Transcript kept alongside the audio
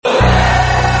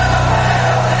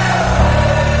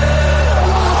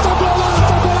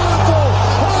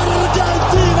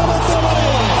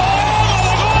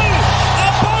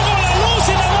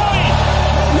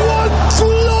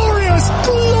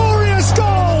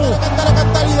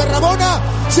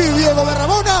Sí, Diego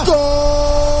Maradona.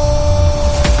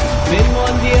 من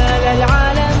مونديال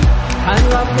العالم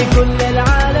حنغطي كل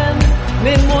العالم.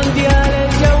 من مونديال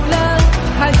الجولة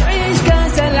حنعيش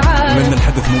كاس العالم. من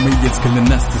الحدث مميز كل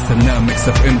الناس تستناه. ميكس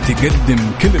اف ام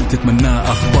تقدم كل اللي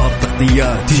تتمناه. اخبار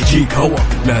تغطيات تجيك هوا.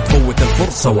 لا تفوت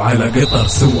الفرصة وعلى قطر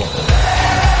سوا.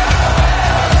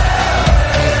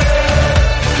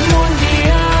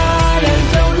 مونديال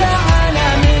الجولة على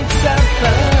ميكس اف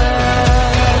ام.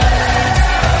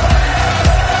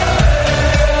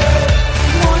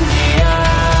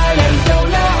 مونديال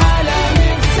الجولة على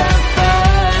ميكس اف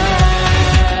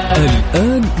ام.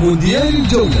 الآن مونديال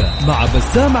الجولة مع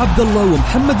بسام عبد الله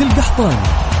ومحمد القحطاني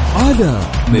على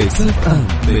ميكس اف ام.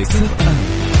 ميكس اف ام.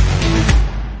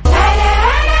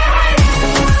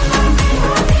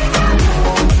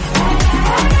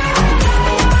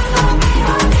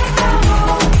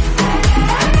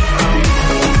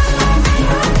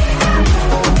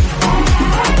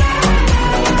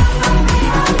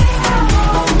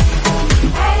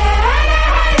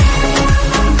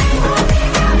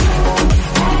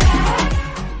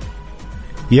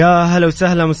 يا هلا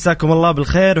وسهلا، مساكم الله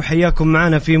بالخير وحياكم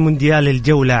معنا في مونديال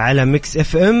الجولة على ميكس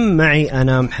اف ام. معي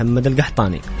أنا محمد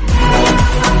القحطاني.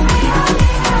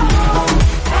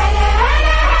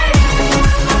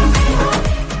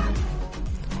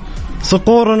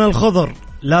 صقورنا الخضر،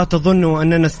 لا تظنوا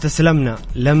أننا استسلمنا،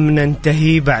 لم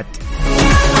ننتهي بعد.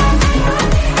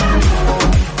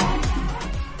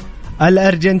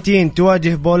 الأرجنتين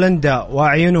تواجه بولندا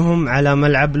وأعينهم على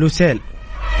ملعب لوسيل.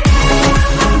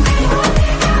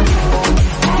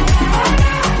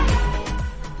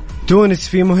 تونس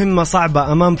في مهمة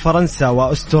صعبة أمام فرنسا،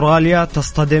 وأستراليا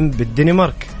تصطدم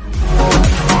بالدنمارك.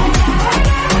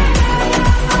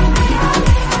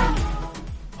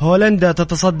 هولندا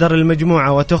تتصدر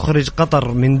المجموعة وتخرج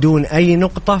قطر من دون أي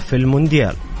نقطة في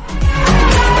المونديال.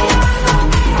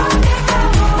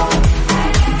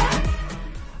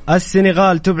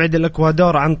 السنغال تبعد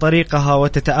الإكوادور عن طريقها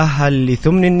وتتأهل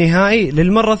لثمن النهائي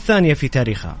للمرة الثانية في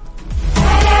تاريخها.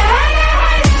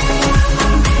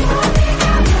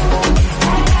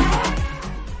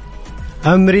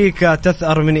 أمريكا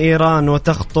تثأر من إيران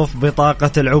وتخطف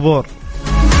بطاقة العبور.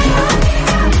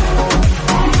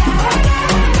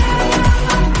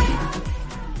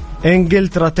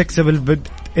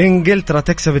 إنجلترا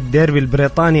تكسب الديربي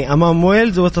البريطاني أمام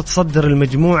ويلز وتتصدر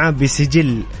المجموعة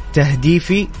بسجل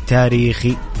تهديفي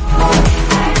تاريخي.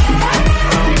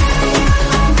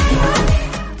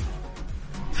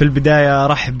 في البداية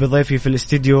رحب بضيفي في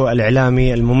الاستديو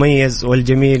الإعلامي المميز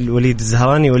والجميل وليد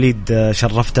الزهراني. وليد،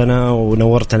 شرفتنا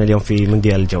ونورتنا اليوم في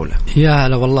مونديال الجولة. يا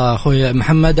هلا والله أخوي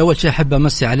محمد. أول شيء أحب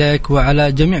أمسي عليك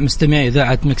وعلى جميع مستمعي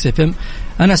إذاعة ميكس اف ام.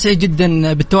 أنا سعيد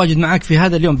جدا بالتواجد معك في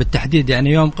هذا اليوم بالتحديد،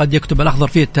 يعني يوم قد يكتب الأخضر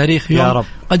فيه التاريخ، يوم يا رب.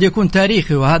 قد يكون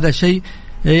تاريخي، وهذا شيء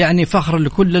يعني فخر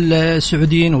لكل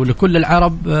السعوديين ولكل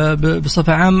العرب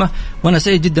بصفة عامة. وأنا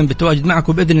سعيد جدا بالتواجد معك،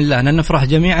 وبإذن الله أن نفرح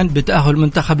جميعا بتأهل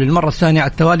المنتخب للمرة الثانية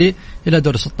على التوالي إلى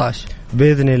دور 16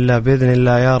 بإذن الله. بإذن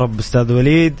الله يا رب. أستاذ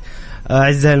وليد،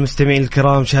 أعزائي المستمعين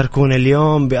الكرام، شاركونا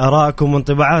اليوم بآرائكم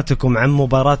وانطباعاتكم عن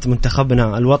مباراة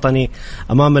منتخبنا الوطني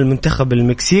أمام المنتخب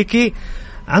المكسيكي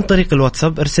عن طريق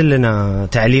الواتساب. ارسل لنا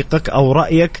تعليقك أو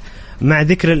رأيك مع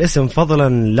ذكر الاسم فضلا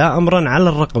لا أمرا على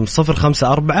الرقم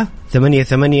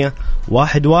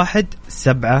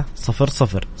 054-88-11700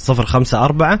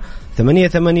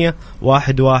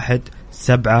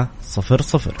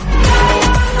 054-88-11700.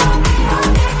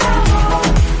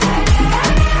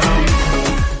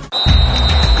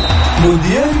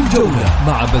 مونديال الجولة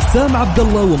مع بسام عبد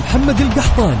الله ومحمد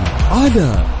القحطاني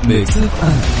على ميكس اف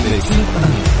ام. ميكس اف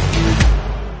ام.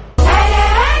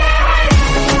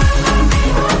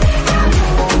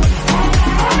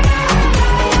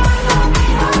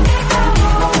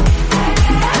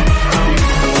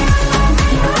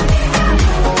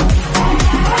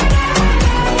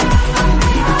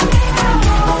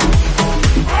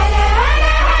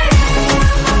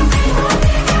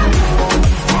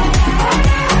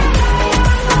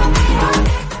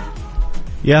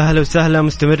 يا هلا وسهلا،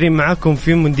 مستمرين معكم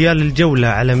في مونديال الجولة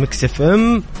على ميكس اف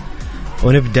ام.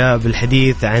 ونبدأ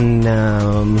بالحديث عن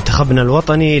منتخبنا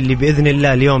الوطني اللي بإذن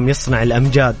الله اليوم يصنع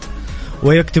الأمجاد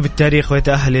ويكتب التاريخ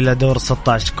ويتأهل إلى دور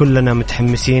 16. كلنا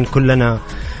متحمسين، كلنا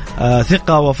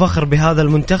ثقة وفخر بهذا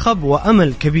المنتخب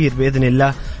وأمل كبير بإذن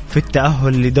الله في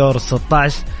التأهل لدور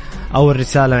 16. أول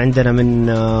رسالة عندنا من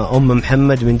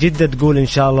محمد من جدة تقول إن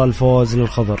شاء الله الفوز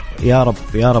للخضر. يا رب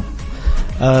يا رب.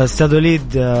 أستاذ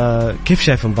وليد، كيف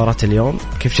شايف مباراة اليوم؟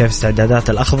 كيف شايف استعدادات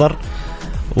الأخضر؟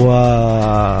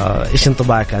 وإيش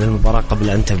انطباعك عن المباراة قبل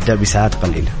أن تبدأ بساعات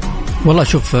قليلة؟ والله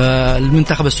شوف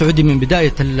المنتخب السعودي من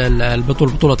بداية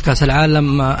بطولة كأس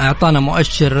العالم أعطانا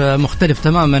مؤشر مختلف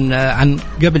تماما عن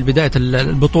قبل بداية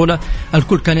البطولة.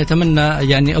 الكل كان يتمنى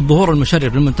يعني الظهور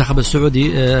المشرف للمنتخب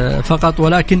السعودي فقط،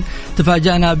 ولكن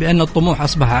تفاجأنا بأن الطموح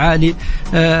أصبح عالي.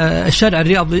 الشارع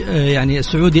الرياضي يعني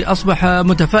السعودي أصبح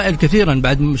متفائل كثيرا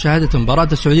بعد مشاهدة مباراة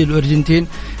السعودية والأرجنتين.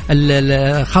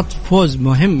 خط فوز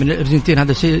مهم من الأرجنتين،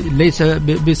 هذا شيء ليس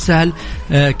بالسهل،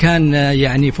 كان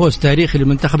يعني فوز تاريخي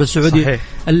للمنتخب السعودي. صحيح.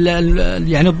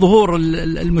 يعني الظهور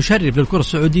المشرف للكرة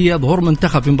السعودية، ظهور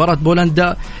منتخب في مباراة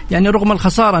بولندا، يعني رغم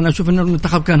الخسارة أنا أشوف أن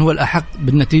المنتخب كان هو الأحق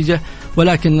بالنتيجة،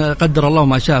 ولكن قدر الله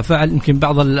ما شاء فعل. يمكن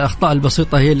بعض الأخطاء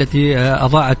البسيطة هي التي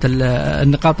أضاعت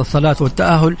النقاط الثلاث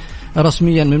والتأهل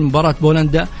رسميا من مباراة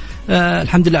بولندا.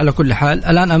 الحمد لله على كل حال.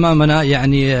 الآن أمامنا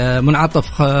يعني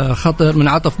منعطف خطر،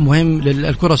 منعطف مهم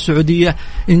للكرة السعودية،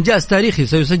 إنجاز تاريخي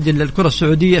سيسجل للكرة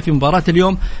السعودية في مباراة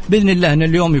اليوم. بإذن الله أن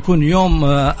اليوم يكون يوم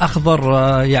أخضر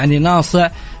يعني ناصع،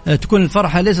 تكون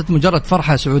الفرحة ليست مجرد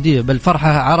فرحة سعودية بل فرحة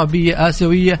عربية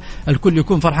آسيوية، الكل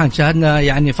يكون فرحان. شاهدنا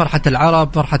يعني فرحة العرب،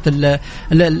 فرحة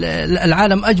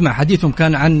العالم أجمع حديثهم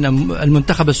كان عن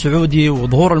المنتخب السعودي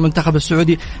وظهور المنتخب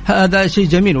السعودي، هذا شيء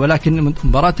جميل. ولكن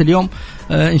مباراة اليوم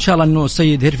إن شاء الله أنه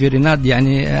السيد هيرفي ريناد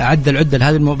يعني عد العدة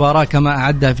لهذه المباراة كما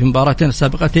أعدها في مباراتين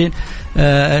السابقتين.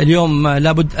 اليوم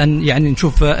لابد أن يعني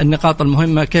نشوف النقاط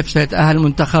المهمة، كيف سيتأهل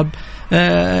المنتخب.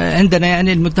 عندنا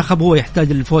يعني المنتخب هو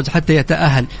يحتاج للفوز حتى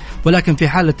يتأهل، ولكن في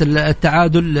حالة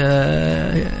التعادل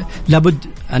لابد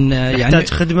أن يعني يحتاج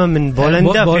خدمة من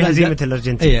بولندا في هزيمة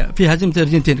الأرجنتين. في هزيمة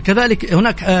الأرجنتين كذلك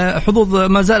هناك حظوظ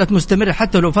ما زالت مستمرة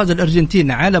حتى لو فاز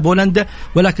الأرجنتين على بولندا،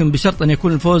 ولكن بشرط أن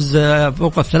يكون الفوز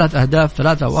فوق 3 أهداف،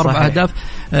 3 أو 4 أهداف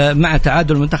مع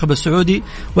تعادل المنتخب السعودي.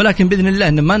 ولكن بإذن الله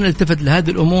أن ما نلتفت لهذه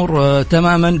الأمور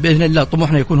تماما، بإذن الله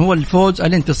طموحنا يكون هو الفوز،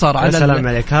 الانتصار على السلام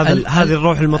عليك. هذه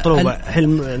الروح المطلوبة.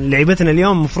 لعيبتنا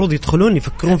اليوم المفروض يدخلون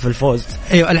يفكرون في الفوز.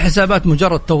 أيوة، الحسابات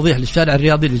مجرد توضيح للشارع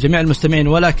الرياضي لجميع المستمعين،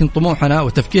 ولكن طموحنا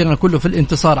وتفكيرنا كله في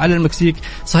الانتصار على المكسيك.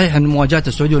 صحيح أن مواجهة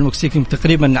السعودية والمكسيك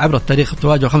تقريبا عبر التاريخ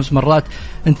تواجه 5 مرات،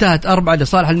 انتهت 4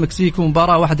 لصالح المكسيك،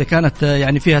 ومباراة واحدة كانت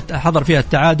يعني فيها حضر فيها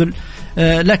التعادل.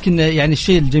 لكن يعني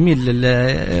الشيء الجميل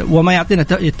وما يعطينا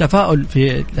التفاؤل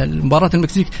في مباراة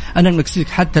المكسيك أن المكسيك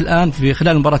حتى الآن في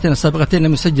خلال المباراتين السابقتين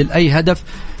لم يسجل أي هدف.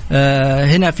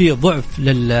 هنا في ضعف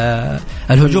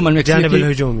للهجوم المكسيكي، الجانب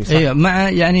الهجومي صح. مع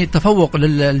يعني تفوق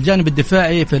للجانب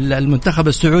الدفاعي في المنتخب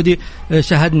السعودي.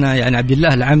 شاهدنا يعني عبد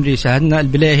الله العمري، شاهدنا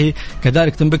البلاهي،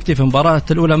 كذلك تنبكتي في المباراة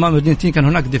الأولى أمام الأرجنتين كان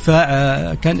هناك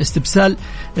دفاع، كان استبسال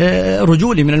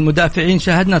رجولي من المدافعين،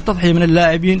 شاهدنا تضحية من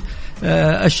اللاعبين.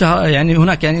 يعني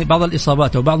هناك يعني بعض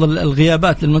الإصابات وبعض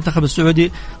الغيابات للمنتخب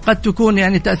السعودي قد تكون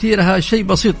يعني تأثيرها شيء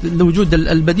بسيط لوجود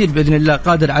البديل بإذن الله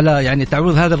قادر على يعني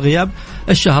تعويض هذا الغياب.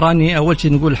 الشهراني أول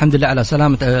شيء نقول الحمد لله على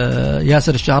سلامة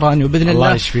ياسر الشهراني، وبإذن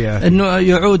الله أنه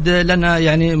يعود لنا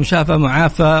يعني مشافى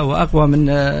معافى وأقوى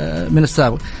من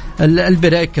السابق.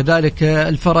 البريك كذلك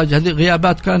الفرج، هذه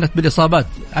غيابات كانت بالإصابات.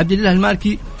 عبد الله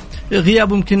المالكي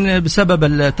غياب ممكن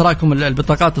بسبب تراكم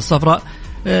البطاقات الصفراء.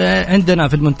 عندنا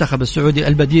في المنتخب السعودي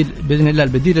البديل بإذن الله،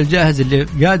 البديل الجاهز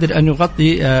اللي قادر أن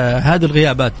يغطي هذه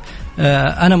الغيابات.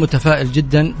 أنا متفائل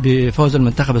جدا بفوز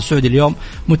المنتخب السعودي اليوم،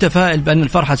 متفائل بأن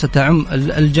الفرحة ستعم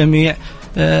الجميع.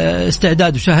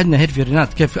 استعداد، وشاهدنا هيرفي ريناد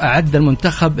كيف أعد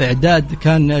المنتخب إعداد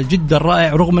كان جدا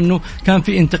رائع، رغم أنه كان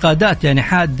في انتقادات يعني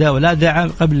حادة ولا داعي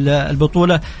قبل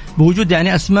البطولة بوجود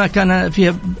يعني أسماء كان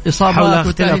فيها إصابة،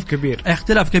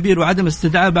 اختلاف كبير وعدم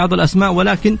استدعاء بعض الأسماء.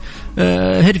 ولكن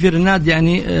هيرفي ريناد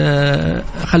يعني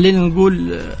خلينا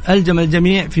نقول ألجم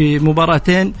الجميع في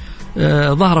مباراتين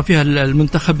ظهر فيها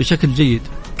المنتخب بشكل جيد.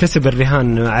 كسب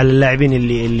الرهان على اللاعبين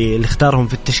اللي اختارهم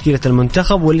في التشكيلة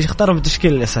المنتخب واللي اختارهم في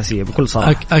التشكيلة الأساسية بكل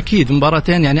صراحة. أكيد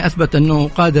مباراتين يعني أثبت أنه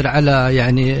قادر على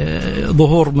يعني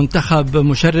ظهور منتخب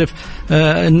مشرف.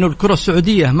 أنه الكرة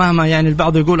السعودية مهما يعني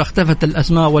البعض يقول اختفت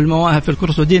الأسماء والمواهب في الكرة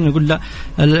السعودية، نقول لا،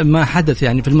 ما حدث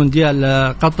يعني في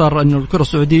المونديال قطر أنه الكرة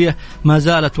السعودية ما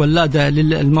زالت ولادة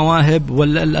للمواهب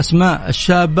والأسماء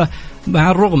الشابة،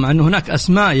 مع الرغم أنه هناك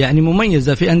أسماء يعني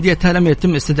مميزة في أنديتها لم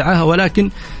يتم استدعاها، ولكن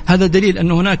هذا دليل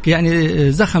أنه هناك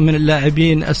يعني زخم من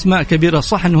اللاعبين، أسماء كبيرة.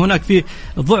 صح أنه هناك في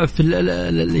ضعف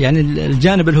يعني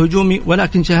الجانب الهجومي،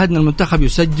 ولكن شاهدنا المنتخب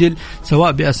يسجل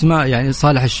سواء بأسماء يعني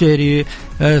صالح الشيري،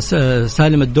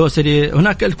 سالم الدوسري،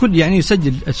 هناك الكل يعني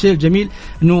يسجل. الشيء الجميل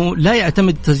أنه لا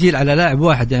يعتمد التسجيل على لاعب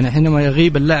واحد، يعني حينما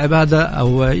يغيب اللاعب هذا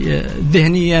أو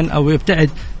ذهنيا أو يبتعد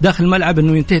داخل الملعب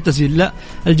أنه ينتهي التسجيل، لا،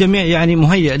 الجميع يعني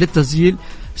مهيئ للتسجيل،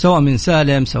 سواء من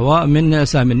سالم، سواء من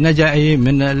سامي النجعي،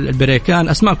 من البريكان،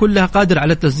 أسماء كلها قادر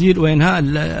على التسجيل وإنهاء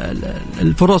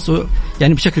الفرص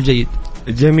يعني بشكل جيد.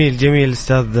 جميل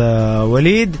أستاذ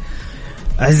وليد.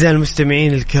 أعزائي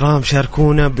المستمعين الكرام،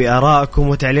 شاركونا بآرائكم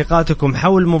وتعليقاتكم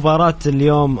حول مباراة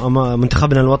اليوم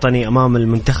منتخبنا الوطني أمام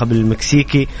المنتخب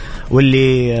المكسيكي،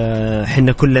 واللي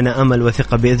حنا كلنا أمل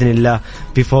وثقة بإذن الله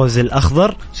بفوز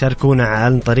الأخضر. شاركونا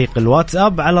عن طريق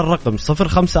الواتساب على الرقم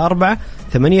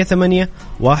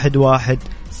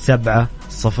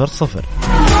 0548811700.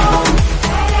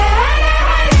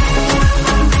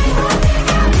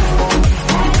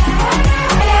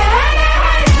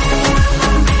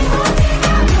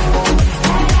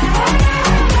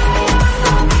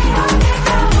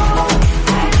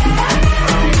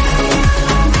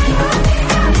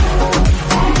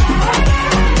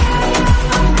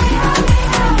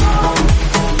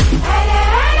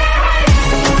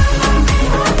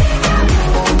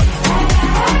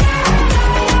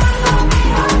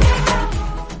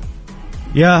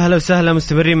 يا هلا وسهلا،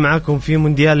 مستمرين معاكم في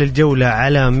مونديال الجولة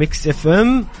على ميكس اف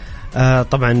ام.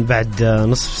 طبعا بعد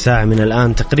نصف ساعة من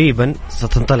الآن تقريبا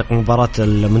ستنطلق مباراة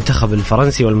المنتخب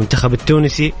الفرنسي والمنتخب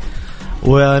التونسي،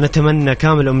 ونتمنى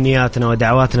كامل أمنياتنا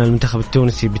ودعواتنا للمنتخب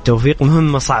التونسي بالتوفيق.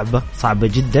 مهمة صعبة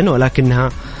جدا، ولكنها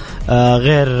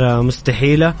غير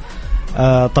مستحيلة.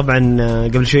 طبعا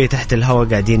قبل شوية تحت الهواء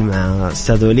قاعدين مع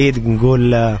أستاذ وليد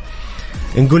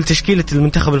نقول تشكيلة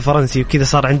المنتخب الفرنسي، وكذا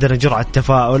صار عندنا جرعة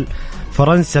تفاؤل.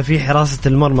 فرنسا في حراسة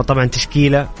المرمى طبعا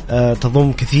تشكيلة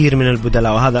تضم كثير من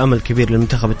البدلاء، وهذا أمل كبير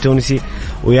للمنتخب التونسي،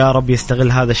 ويا رب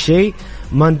يستغل هذا الشيء.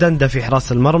 مانداندا في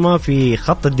حراسة المرمى، في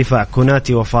خط الدفاع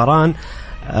كوناتي وفاران،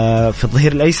 في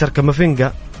الظهير الأيسر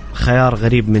كامافينجا خيار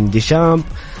غريب من ديشامب،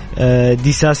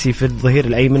 ديساسي في الظهير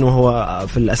الأيمن وهو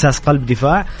في الأساس قلب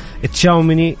دفاع،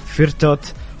 تشاوميني،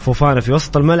 فيرتوت، فوفانا في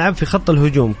وسط الملعب. في خط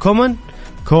الهجوم كومان،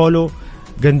 كولو،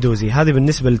 جندوزي. هذه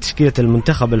بالنسبة لتشكيلة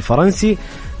المنتخب الفرنسي.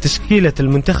 تشكيلة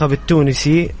المنتخب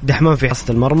التونسي دحمان في حراسة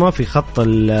المرمى، في خط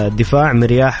الدفاع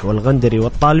مرياح والغندري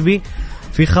والطالبي،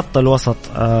 في خط الوسط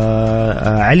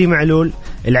علي معلول،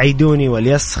 العيدوني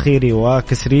والياس خيري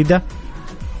وكسريدة،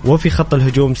 وفي خط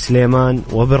الهجوم سليمان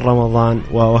وبن رمضان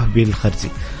ووهبي الخرزي.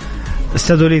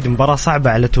 أستاذ وليد، مباراة صعبة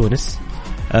على تونس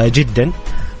جدا.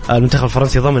 المنتخب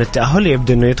الفرنسي ضمن التأهل،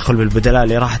 يبدو أنه يدخل بالبدلاء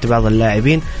لراحة بعض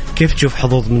اللاعبين. كيف تشوف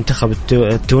حظوظ المنتخب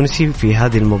التونسي في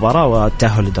هذه المباراة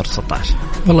والتأهل لدور 16؟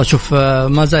 والله شوف،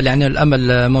 ما زال يعني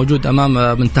الأمل موجود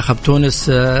أمام منتخب تونس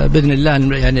بإذن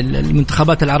الله. يعني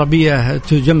المنتخبات العربية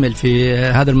تجمل في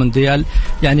هذا المونديال.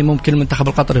 يعني ممكن المنتخب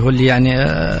القطري هو اللي يعني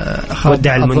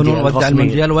ودع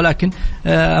المونديال، ولكن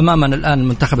أمامنا الآن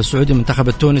المنتخب السعودي المنتخب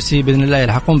التونسي بإذن الله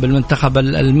يلحقون بالمنتخب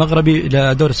المغربي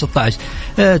إلى دور 16.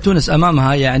 تونس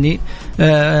أمامها يعني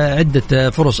عدة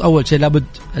فرص. أول شيء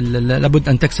لابد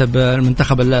أن تكسب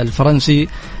المنتخب الفرنسي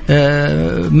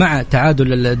مع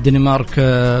تعادل الدنمارك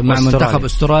مع منتخب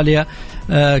أستراليا.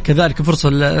 كذلك الفرصة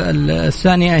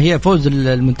الثانية هي فوز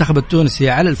المنتخب التونسي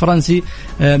على الفرنسي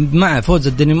مع فوز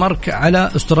الدنمارك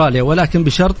على أستراليا، ولكن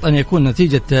بشرط أن يكون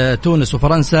نتيجة تونس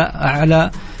وفرنسا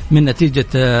أعلى من نتيجة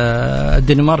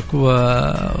الدنمارك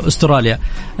وأستراليا.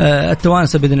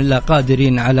 التوانسة بإذن الله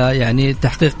قادرين على يعني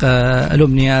تحقيق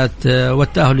الأمنيات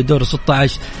والتأهل لدور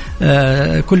 16.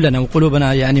 كلنا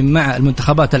وقلوبنا يعني مع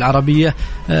المنتخبات العربية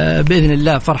بإذن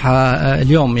الله. فرحة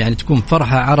اليوم يعني تكون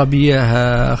فرحة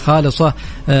عربية خالصة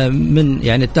من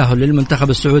يعني التأهل للمنتخب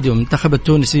السعودي والمنتخب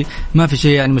التونسي. ما في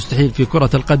شيء يعني مستحيل في كرة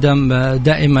القدم.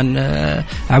 دائما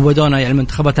عودونا يعني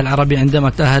المنتخبات العربية عندما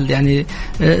تأهل يعني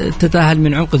تتأهل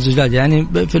من عمق الزجاج. يعني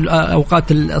في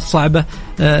الأوقات الصعبة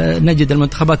نجد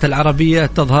المنتخبات العربية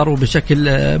تظهر بشكل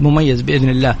مميز بإذن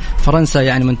الله. فرنسا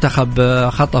يعني منتخب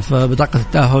خطف بطاقة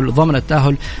التأهل، ضمن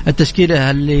التأهل.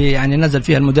 التشكيلة اللي يعني نزل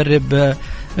فيها المدرب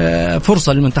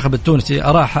فرصة للمنتخب التونسي.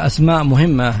 أراح أسماء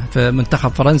مهمة في منتخب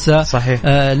فرنسا. صحيح.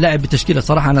 لعب بتشكيلة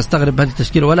صراحة أنا أستغرب هذه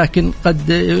التشكيلة، ولكن قد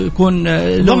يكون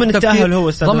ضمن التأهل.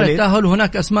 هو ضمن التأهل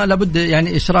هناك أسماء لابد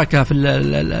يعني إشراكها في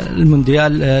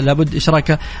المونديال، لابد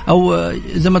إشراكها أو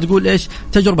زي ما تقول إيش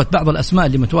تجربة بعض الأسماء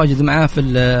اللي متواجد معاه في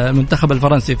المنتخب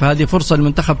الفرنسي. فهذه فرصة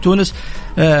لمنتخب تونس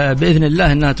بإذن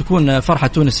الله أنها تكون فرحة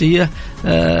تونسية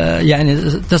يعني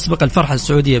تسبق الفرحة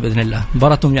السعودية بإذن الله.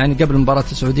 مباراتهم يعني قبل مباراة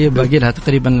السعودية باقي لها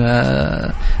تقريبا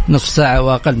نصف ساعة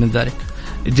وأقل من ذلك.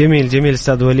 جميل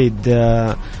أستاذ وليد.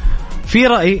 في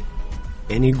رأي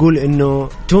يعني يقول إنه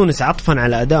تونس عطفا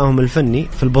على أدائهم الفني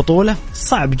في البطولة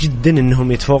صعب جدا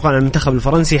إنهم يتفوقون على المنتخب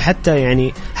الفرنسي،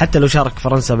 حتى لو شارك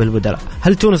فرنسا بالبدلاء.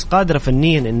 هل تونس قادرة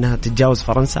فنيا إنها تتجاوز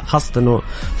فرنسا، خاصة إنه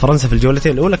فرنسا في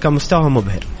الجولتين الأولى كان مستواها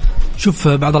مبهر؟ شوف،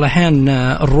 بعض الأحيان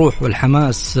الروح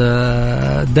والحماس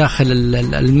داخل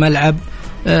الملعب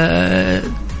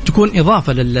تكون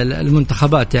إضافة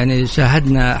للمنتخبات. يعني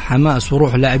شاهدنا حماس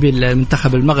وروح لاعبين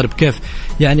المنتخب المغرب كيف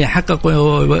يعني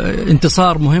حققوا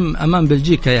انتصار مهم أمام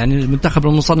بلجيكا. يعني المنتخب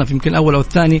المصنف يمكن الأول أو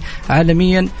الثاني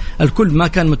عالميا، الكل ما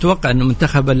كان متوقع أن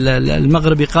المنتخب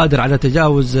المغربي قادر على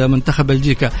تجاوز منتخب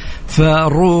بلجيكا.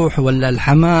 فالروح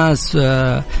والحماس،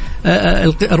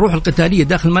 الروح القتالية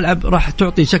داخل الملعب راح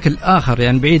تعطي شكل آخر،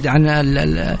 يعني بعيد عن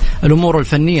الأمور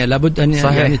الفنية. لابد أن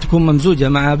يعني تكون ممزوجة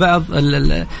مع بعض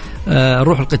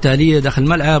الروح القتالية داخل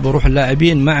الملعب وروح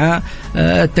اللاعبين مع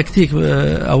التكتيك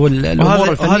أو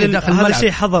الأمور الفنية داخل الملعب. هذا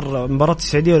الشيء حضر مباراة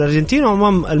السعودية والأرجنتين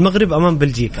وأمام المغرب أمام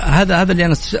بلجيكا. هذا اللي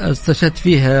أنا استشهدت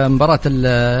فيه مباراة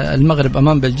المغرب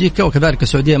أمام بلجيكا وكذلك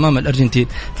السعودية أمام الأرجنتين.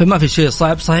 فما في شيء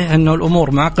صعب. صحيح أنه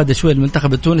الأمور معقدة شوي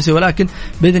للمنتخب التونسي، ولكن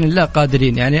بإذن الله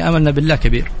قادرين. يعني أملنا بالله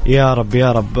كبير. يا رب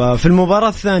يا رب. في المباراة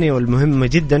الثانية والمهمة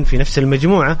جدا في نفس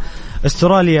المجموعة،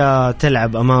 استراليا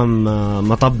تلعب أمام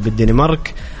مطب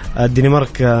الدنمارك.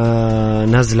 الدنمارك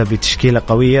نازلة بتشكيلة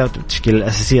قوية، التشكيلة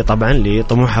الأساسية طبعا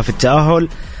لطموحها في التأهل.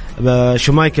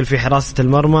 شومايكل في حراسة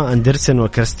المرمى، أندرسن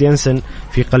وكريستيانسن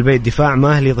في قلبي الدفاع،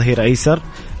 ماهلي ظهير أيسر،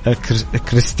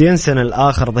 كريستيانسن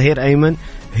الآخر ظهير أيمن،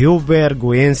 هيوبرغ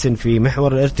وينسن في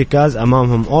محور الارتكاز،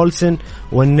 أمامهم أولسن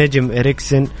والنجم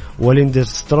إريكسن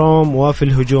وليندرستروم، وفي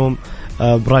الهجوم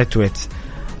برايتويت.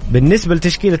 بالنسبة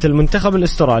لتشكيلة المنتخب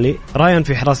الأسترالي، رايان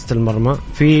في حراسة المرمى،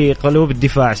 في قلوب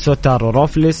الدفاع سوتار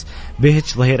وروفلس،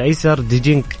 بيهتش ظهير أيسر،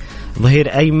 ديجينك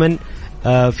ظهير أيمن،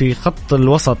 في خط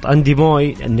الوسط أندي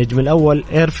موي النجم الأول،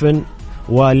 إيرفن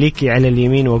وليكي على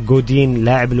اليمين، وجودين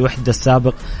لاعب الوحدة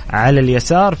السابق على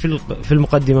اليسار. في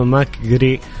المقدمة ماك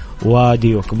جري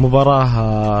وديوك.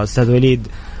 مباراة أستاذ وليد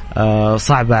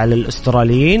صعبة على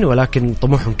الأستراليين، ولكن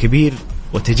طموحهم كبير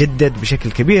وتجدد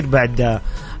بشكل كبير بعد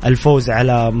الفوز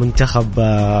على منتخب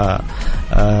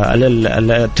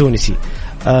التونسي.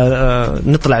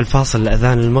 نطلع الفاصل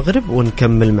لأذان المغرب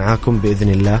ونكمل معاكم بإذن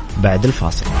الله بعد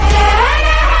الفاصل.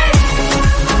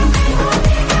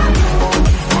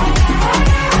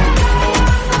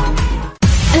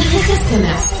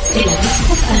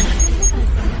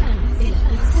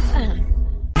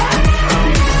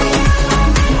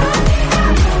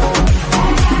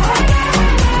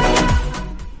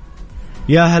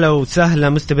 يا هلا وسهلا،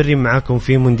 مستمرين معاكم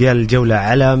في مونديال الجولة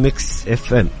على ميكس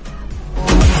اف ام.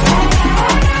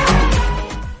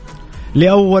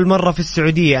 لأول مرة في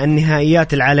السعودية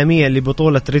النهائيات العالمية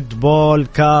لبطولة ريد بول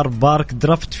كار بارك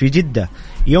درافت في جدة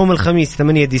يوم الخميس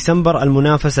 8 ديسمبر.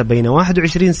 المنافسة بين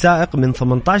 21 سائق من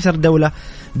 18 دولة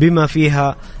بما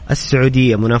فيها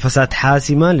السعودية. منافسات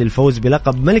حاسمة للفوز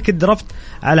بلقب ملك الدرافت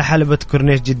على حلبة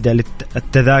كورنيش جدة.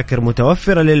 التذاكر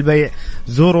متوفرة للبيع.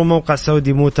 زوروا موقع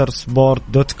سعودي موتور سبورت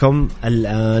 .com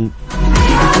الآن.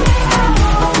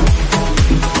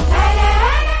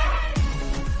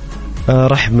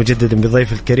 رحب مجددا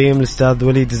بضيف الكريم الأستاذ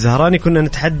وليد الزهراني. كنا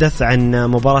نتحدث عن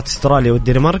مباراة استراليا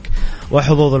والدنمارك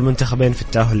وحظوظ المنتخبين في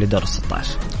التأهل لدور 16.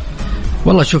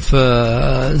 والله شوف،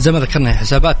 زي ما ذكرنا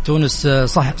حسابات تونس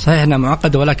صحيح انها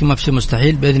معقده، ولكن ما في شيء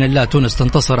مستحيل. باذن الله تونس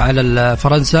تنتصر على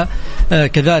فرنسا،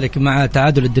 كذلك مع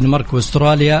تعادل الدنمارك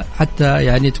واستراليا حتى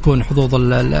يعني تكون حظوظ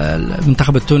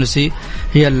المنتخب التونسي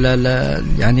هي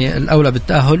يعني الاولى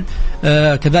بالتاهل.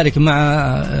 كذلك مع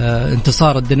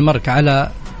انتصار الدنمارك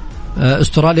على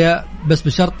استراليا، بس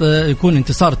بشرط يكون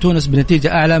انتصار تونس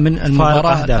بنتيجة أعلى من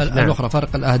المباراة الأخرى.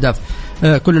 فرق الأهداف.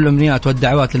 كل الأمنيات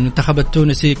والدعوات للمنتخب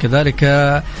التونسي، كذلك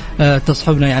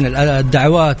تصحبنا يعني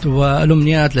الدعوات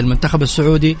والأمنيات للمنتخب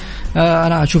السعودي.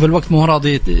 أنا أشوف الوقت مو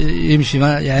راضي يمشي،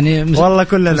 ما يعني والله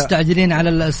كلنا مستعجلين على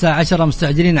الساعة 10،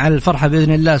 مستعجلين على الفرحة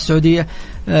بإذن الله السعودية.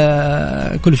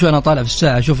 كل شوي أنا طالع في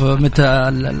الساعة أشوف متى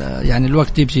يعني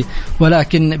الوقت يمشي،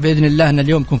 ولكن بإذن الله أن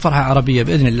اليوم يكون فرحة عربية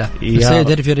بإذن الله.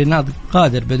 السيد رفي ريناض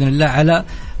قادر بإذن الله على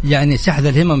يعني سحذ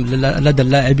الهمم لدى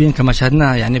اللاعبين كما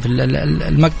شاهدناها يعني في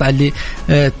المقطع اللي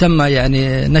تم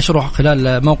يعني نشره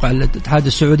خلال موقع الاتحاد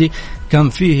السعودي. كان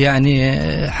فيه يعني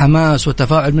حماس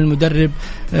وتفاعل من المدرب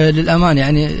للأمان.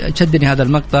 يعني شدني هذا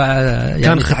المقطع،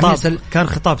 يعني كان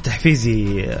خطاب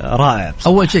تحفيزي رائع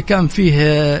بصراحة. أول شيء كان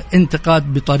فيه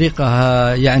انتقاد بطريقة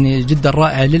يعني جدا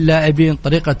رائعة للاعبين،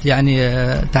 طريقة يعني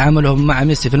تعاملهم مع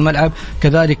ميسي في الملعب.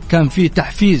 كذلك كان فيه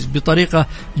تحفيز بطريقة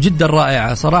جدا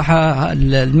رائعة صراحة.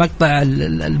 المقطع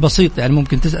البسيط يعني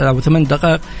ممكن 9 أو 8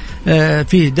 دقائق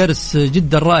فيه درس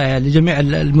جدا رائع لجميع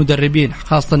المدربين،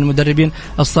 خاصة المدربين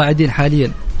الصاعدين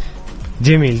حاليا.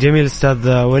 جميل أستاذ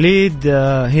وليد.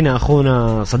 هنا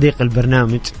أخونا صديق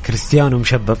البرنامج كريستيانو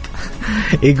مشبب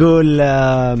يقول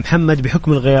محمد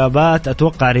بحكم الغيابات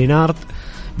أتوقع رينارد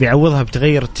بيعوضها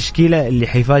بتغير التشكيلة اللي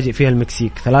حيفاجئ فيها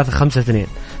المكسيك 3-5-2،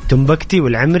 تنبكتي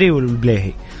والعمري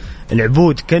والبليهي،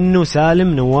 العبود كنو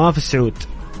سالم نواف السعود،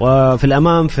 وفي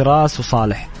الأمام فراس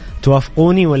وصالح.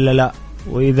 توافقوني ولا لا؟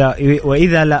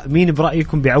 وإذا لا، مين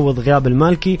برأيكم بيعوض غياب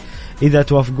المالكي؟ إذا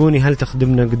توافقوني هل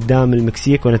تخدمنا قدام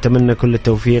المكسيك؟ ونتمنى كل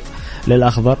التوفيق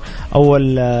للأخضر.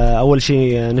 أول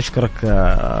شيء نشكرك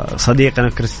صديقنا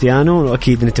كريستيانو،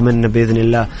 وأكيد نتمنى بإذن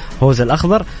الله فوز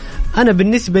الأخضر. أنا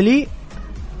بالنسبة لي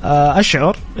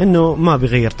أشعر أنه ما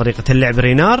بيغير طريقة اللعب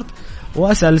رينارد.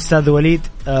 وأسأل الأستاذ وليد،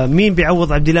 مين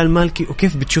بيعوض عبد الله المالكي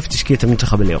وكيف بتشوف تشكيلة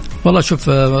المنتخب اليوم؟ والله شوف،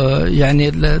 يعني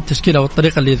التشكيلة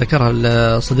والطريقة اللي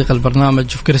ذكرها صديق البرنامج،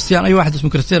 شوف كريستيانو، أي واحد اسمه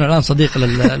كريستيانو الآن صديق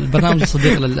للبرنامج،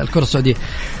 صديق للكرة السعودية.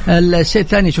 الشيء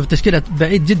الثاني، شوف تشكيلة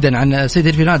بعيد جدا عن سيد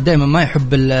هيرفي، دائما ما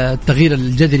يحب التغيير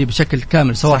الجذري بشكل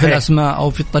كامل، سواء في الأسماء أو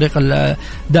في الطريقة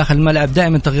داخل الملعب.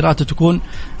 دائما تغييراته تكون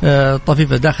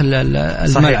طفيفة داخل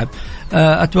الملعب.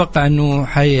 أتوقع أنه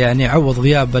يعني يعوض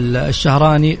غياب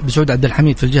الشهراني بسعود عبد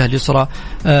الحميد في الجهة اليسرى.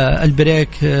 البريك،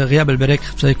 غياب البريك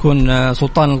سيكون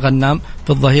سلطان الغنام في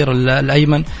الظهير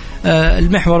الأيمن.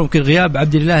 المحور ممكن غياب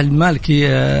عبد الله المالكي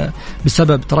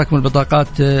بسبب تراكم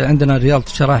البطاقات. عندنا رياض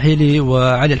شراحيلي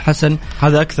وعلي الحسن.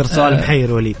 هذا أكثر سؤال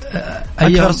محير وليد،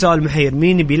 أكثر سؤال محير،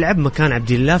 مين بيلعب مكان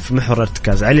عبد الله في محور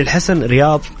الارتكاز؟ علي الحسن،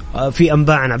 رياض، في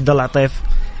أنباء عن عبد الله عطيف،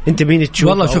 انت مين تشوف؟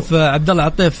 والله شوف، عبد الله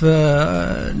عطيف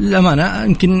للأمانة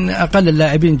يمكن اقل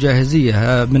اللاعبين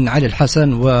جاهزيه من علي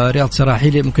الحسن ورياض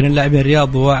سراحيلي. ممكن اللاعبين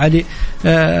رياض وعلي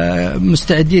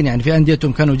مستعدين، يعني في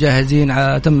انديتهم كانوا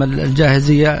جاهزين، تم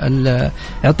الجاهزيه.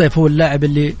 عطيف هو اللاعب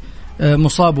اللي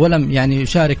مصاب ولم يعني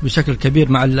يشارك بشكل كبير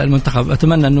مع المنتخب.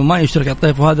 أتمنى أنه ما يشارك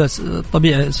عطيف، وهذا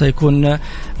طبيعي سيكون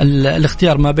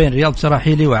الاختيار ما بين رياض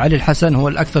سراحيلي وعلي الحسن هو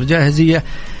الأكثر جاهزية.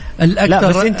 لا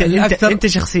بس انت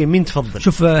شخصيا مين تفضل؟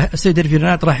 شوف، السيد هيرفي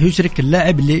راح يشرك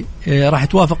اللاعب اللي راح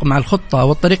يتوافق مع الخطه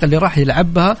والطريقه اللي راح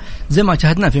يلعبها، زي ما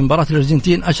شاهدنا في مباراه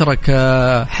الارجنتين. اشرك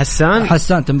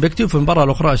حسان تنبكتي، وفي المباراه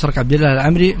الاخرى اشرك عبد الله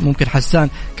العمري. ممكن حسان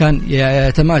كان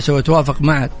يتماشى ويتوافق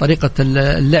مع طريقه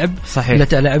اللعب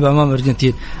التي لعبها امام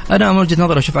الارجنتين. انا من وجهه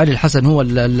نظري اشوف علي الحسن هو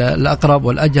الاقرب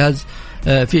والاجهز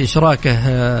في إشراكه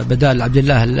بدال عبد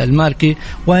الله المالكي.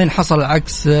 وإن حصل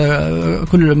العكس،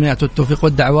 كل الأمنيات والتوفيق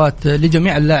والدعوات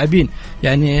لجميع اللاعبين،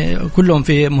 يعني كلهم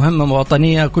في مهمة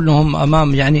وطنية، كلهم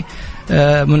أمام يعني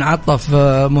منعطف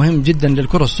مهم جدا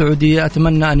للكرة السعودية.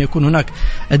 أتمنى أن يكون هناك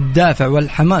الدافع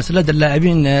والحماس لدى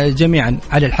اللاعبين جميعا.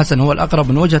 علي الحسن هو الأقرب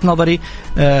من وجهة نظري.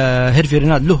 هيرفي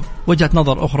ريناد له وجهة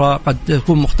نظر أخرى قد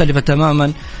تكون مختلفة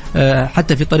تماما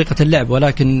حتى في طريقة اللعب،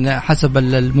 ولكن حسب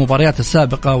المباريات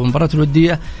السابقة والمباريات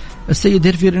الودية السيد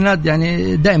هيرفي ريناد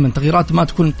يعني دائما تغييرات ما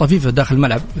تكون طفيفة داخل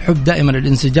الملعب، يحب دائما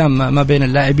الانسجام ما بين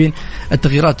اللاعبين.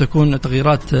 التغييرات تكون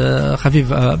تغييرات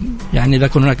خفيفة، يعني لا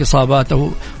يكون هناك إصابات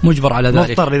أو مجبر على ذلك،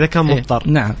 مضطر إذا كان مضطر.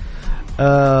 نعم.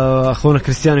 أخونا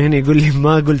كريستيانو هنا يقول لي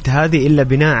ما قلت هذه إلا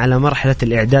بناء على مرحلة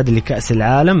الإعداد لكأس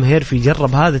العالم. هيرفي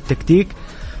جرب هذا التكتيك،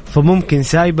 فممكن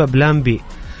سايبة بلان بي.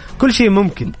 كل شيء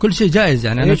ممكن، كل شيء جائز،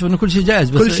 يعني أنا أشوف إنه كل شيء جائز،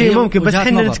 بس كل شيء ممكن. بس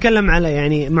إحنا نتكلم على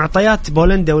يعني معطيات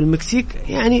بولندا والمكسيك.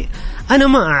 يعني أنا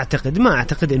ما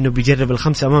أعتقد إنه بيجرب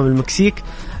الخمسة أمام المكسيك،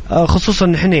 خصوصا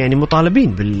إن إحنا يعني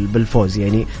مطالبين بالفوز.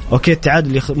 يعني أوكي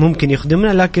التعادل ممكن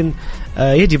يخدمنا، لكن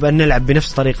يجب أن نلعب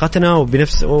بنفس طريقتنا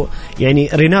وبنفس يعني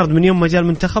رينارد من يوم ما جاء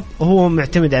المنتخب وهو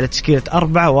معتمد على تشكيلة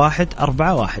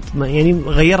 4-1-4-1، يعني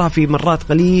غيرها في مرات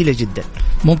قليلة جدا.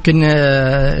 ممكن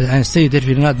يعني السيد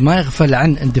هيرفي ريناد ما يغفل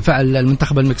عن اندفاع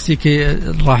المنتخب المكسيكي،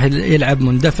 راح يلعب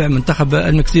مندفع. منتخب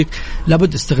المكسيك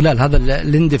لابد استغلال هذا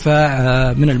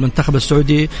الاندفاع من المنتخب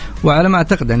السعودي. وعلى ما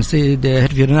أعتقد يعني السيد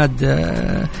هيرفي ريناد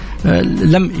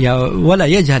لم ولا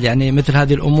يجهل يعني مثل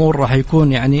هذه الأمور، راح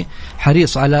يكون يعني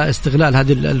حريص على استغلال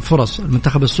هذه الفرص.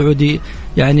 المنتخب السعودي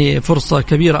يعني فرصة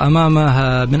كبيرة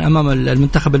أمامه من أمام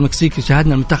المنتخب المكسيكي.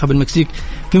 شاهدنا المنتخب المكسيك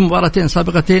في مباراتين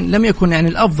سابقتين لم يكن يعني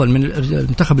الأفضل من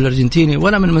المنتخب الأرجنتيني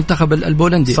ولا من المنتخب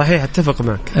البولندي. صحيح، اتفق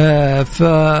معك.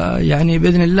 فيعني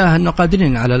بإذن الله أنه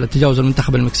قادرين على تجاوز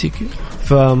المنتخب المكسيكي.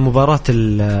 فمباراة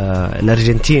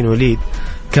الأرجنتين وليد،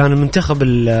 كان المنتخب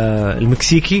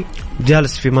المكسيكي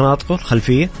جالس في مناطقه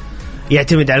الخلفية،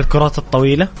 يعتمد على الكرات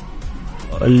الطويلة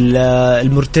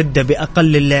المرتدة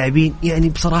بأقل اللاعبين. يعني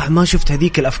بصراحة ما شفت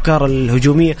هذيك الأفكار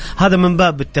الهجومية. هذا من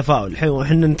باب التفاؤل،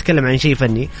 وحنا نتكلم عن شيء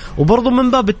فني، وبرضه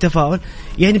من باب التفاؤل.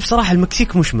 يعني بصراحة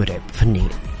المكسيك مش مرعب فنيا.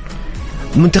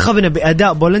 منتخبنا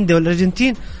بأداء بولندا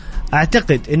والأرجنتين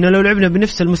أعتقد إنه لو لعبنا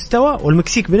بنفس المستوى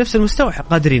والمكسيك بنفس المستوى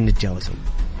قادرين نتجاوزهم.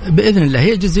 بإذن الله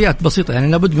هي جزئيات بسيطة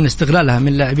يعني لابد من استغلالها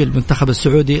من لاعبي المنتخب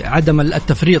السعودي، عدم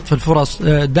التفريط في الفرص.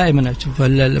 دائما أشوف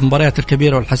المباريات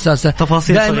الكبيرة والحساسة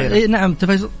تفاصيل صغيرة. نعم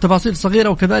تفاصيل صغيرة،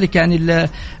 وكذلك يعني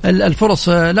الفرص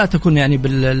لا تكون يعني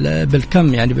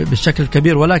بالكم يعني بالشكل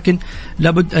الكبير، ولكن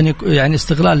لابد أن يعني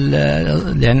استغلال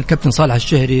يعني الكابتن صالح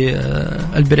الشهري،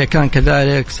 البريكان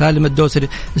كذلك، سالم الدوسري،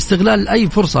 استغلال أي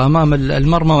فرصة أمام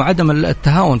المرمى وعدم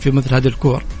التهاون في مثل هذه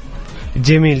الكور.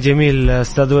 جميل جميل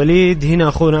أستاذ وليد. هنا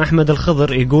أخونا أحمد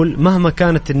الخضر يقول مهما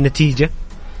كانت النتيجة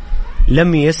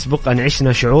لم يسبق أن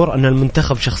عشنا شعور أن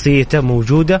المنتخب شخصيته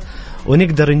موجودة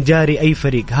ونقدر نجاري أي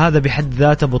فريق. هذا بحد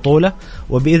ذاته بطولة،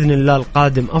 وبإذن الله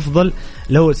القادم أفضل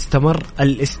لو استمر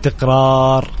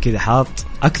الاستقرار. كذا حاط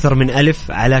أكثر من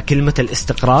ألف على كلمة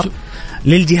الاستقرار.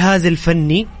 للجهاز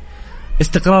الفني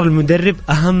استقرار المدرب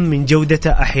أهم من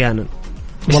جودته أحيانا.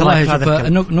 والله شوف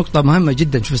نقطة مهمة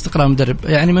جدا. شوف استقرار المدرب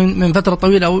يعني من فترة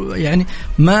طويلة، أو يعني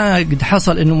ما قد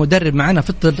حصل إنه مدرب معنا في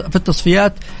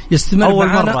التصفيات يستمر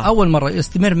معنا أول مرة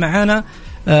يستمر معنا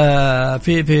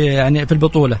في يعني في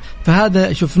البطولة.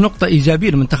 فهذا شوف نقطة إيجابية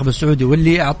للمنتخب السعودي،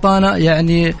 واللي أعطانا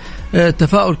يعني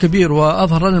تفاؤل كبير،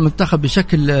 وأظهر لنا المنتخب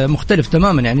بشكل مختلف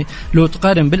تماما. يعني لو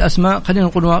تقارن بالأسماء خلينا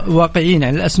نقول واقعيين،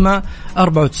 يعني الأسماء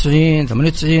 94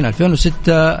 98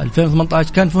 2006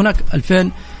 2018 كان في هناك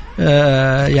 2000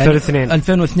 يعني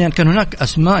 2002 كان هناك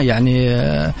أسماء يعني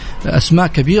أسماء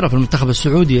كبيرة في المنتخب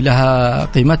السعودي لها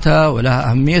قيمتها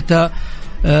ولها أهميتها،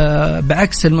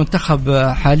 بعكس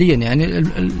المنتخب حاليا. يعني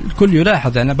الكل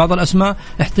يلاحظ يعني بعض الأسماء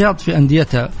احتياط في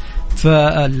أنديتها.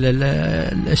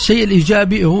 فالشيء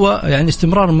الإيجابي هو يعني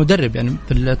استمرار المدرب يعني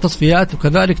في التصفيات،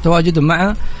 وكذلك تواجده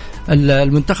مع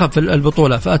المنتخب في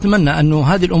البطولة. فأتمنى أنه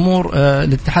هذه الأمور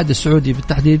الاتحاد السعودي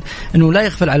بالتحديد أنه لا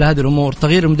يغفل على هذه الأمور،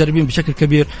 تغيير المدربين بشكل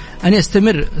كبير، أن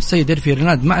يستمر السيد إرفي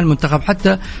رناد مع المنتخب.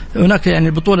 حتى هناك يعني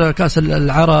البطولة كأس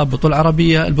العرب، بطولة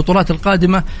عربية، البطولات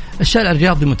القادمة. الشارع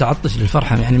الرياضي متعطش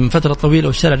للفرحة يعني من فترة طويلة،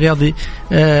 والشارع الرياضي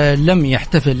لم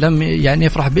يحتفل، لم يعني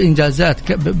يفرح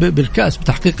بإنجازات بالكأس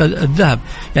بتحقيق الذهب.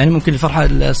 يعني ممكن الفرحة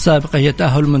السابقة هي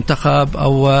تأهل المنتخب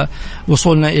أو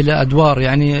وصولنا إلى أدوار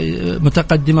يعني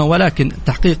متقدمة، ولكن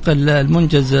تحقيق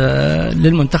المنجز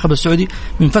للمنتخب السعودي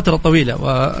من فترة طويلة،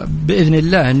 وبإذن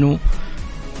الله أنه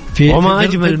وما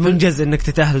أجمل منجز أنك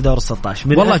تتأهل دور 16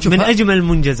 من أجمل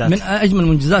المنجزات، من أجمل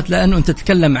المنجزات، لأنه أنت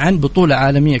تتكلم عن بطولة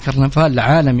عالمية، كرنفال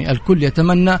عالمي، الكل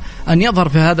يتمنى أن يظهر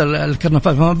في هذا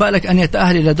الكرنفال، فما بالك أن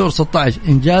يتأهل إلى دور 16.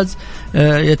 إنجاز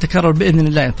يتكرر بإذن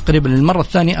الله. يعني تقريبا للمرة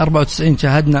الثانية 94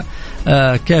 شاهدنا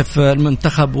كيف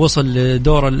المنتخب وصل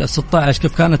لدور 16،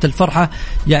 كيف كانت الفرحة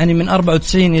يعني من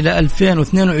 94 إلى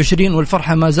 2022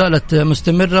 والفرحة ما زالت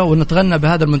مستمرة، ونتغنى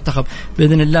بهذا المنتخب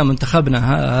بإذن الله.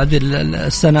 منتخبنا هذه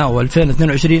السنة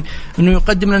و2022 أنه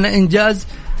يقدم لنا إنجاز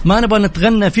ما نبغى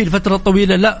نتغنى فيه لفترة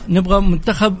طويلة، لا نبغى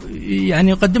منتخب يعني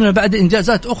يقدم لنا بعد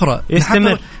إنجازات أخرى،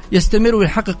 يستمر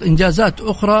ويحقق إنجازات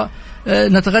أخرى،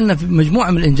 نتغنى في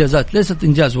مجموعة من الإنجازات ليست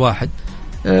إنجاز واحد.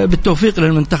 بالتوفيق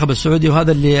للمنتخب السعودي،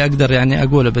 وهذا اللي أقدر يعني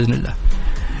أقوله بإذن الله.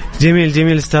 جميل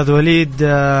جميل أستاذ وليد.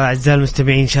 أعزائي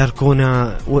المستمعين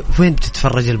شاركونا وين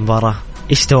بتتفرج المباراة،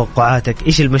 إيش توقعاتك،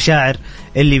 إيش المشاعر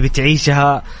اللي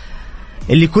بتعيشها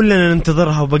اللي كلنا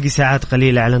ننتظرها وبقي ساعات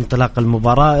قليلة على انطلاق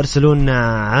المباراة.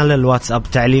 ارسلونا على الواتساب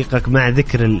تعليقك مع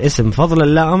ذكر الاسم فضلا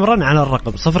لا أمرا على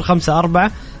الرقم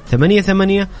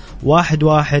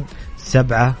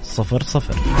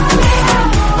 0548811700.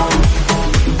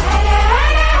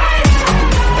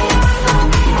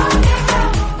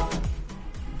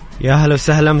 يا هلا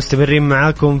وسهلا، مستمرين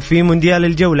معاكم في مونديال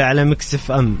الجولة على ميكس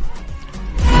اف ام.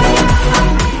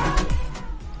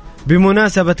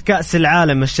 بمناسبة كأس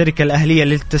العالم، الشركة الأهلية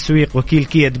للتسويق وكيل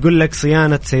كيا تقول لك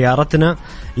صيانة سيارتنا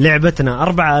لعبتنا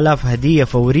 4000 هدية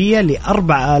فورية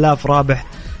ل4000 رابح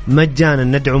مجانا.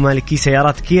 ندعو مالكي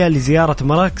سيارات كيا لزيارة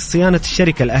مراكز صيانة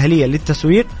الشركة الأهلية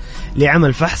للتسويق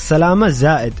لعمل فحص سلامة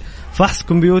زائد فحص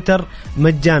كمبيوتر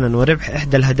مجانا، وربح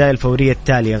إحدى الهدايا الفورية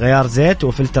التالية: غيار زيت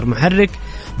وفلتر محرك،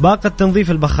 باقة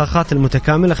تنظيف البخاخات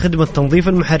المتكاملة، خدمة تنظيف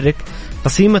المحرك،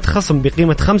 قسيمة خصم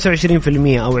بقيمة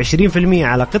 25% أو 20%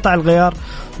 على قطع الغيار،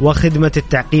 وخدمة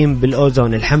التعقيم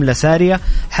بالأوزون. الحملة سارية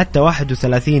حتى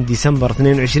 31 ديسمبر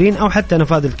 22 أو حتى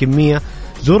نفاذ الكمية.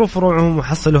 زوروا فروعهم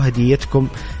وحصلوا هديتكم.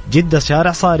 جدة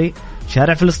شارع صاري،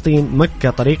 شارع فلسطين، مكة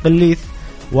طريق الليث،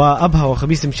 وأبها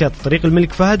وخبيث مشاط طريق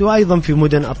الملك فهد، وأيضا في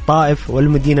مدن الطائف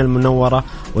والمدينة المنورة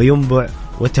وينبع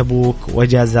وتبوك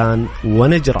وجازان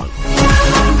ونجران.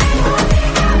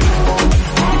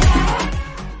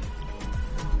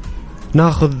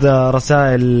 ناخذ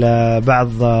رسائل بعض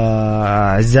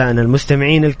أعزائنا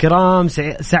المستمعين الكرام.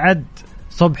 سعد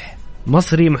صبح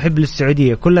مصري محب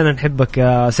للسعودية، كلنا نحبك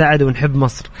يا سعد ونحب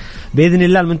مصر. بإذن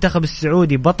الله المنتخب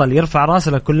السعودي بطل يرفع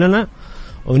راسنا كلنا،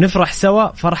 ونفرح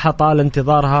سوا فرحة طال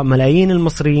انتظارها ملايين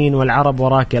المصريين والعرب.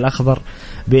 وراك يا الأخضر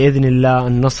بإذن الله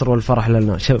النصر والفرح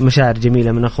لنا. مشاعر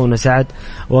جميلة من أخونا سعد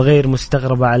وغير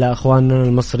مستغربة على أخواننا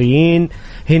المصريين.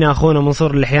 هنا أخونا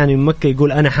منصور اللحياني من مكة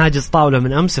يقول أنا حاجز طاولة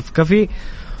من أمس في كفي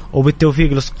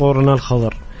وبالتوفيق لصقورنا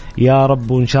الخضر يا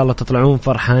رب، وإن شاء الله تطلعون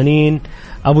فرحانين.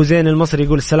 أبو زين المصري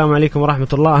يقول السلام عليكم ورحمة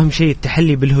الله. أهم شيء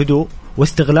التحلي بالهدوء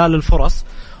واستغلال الفرص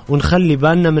ونخلي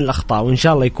بالنا من الأخطاء، وإن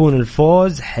شاء الله يكون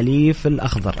الفوز حليف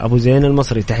الأخضر. أبو زين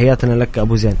المصري تحياتنا لك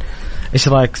أبو زين. إيش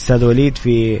رأيك أستاذ وليد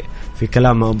في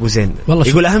كلام أبو زين؟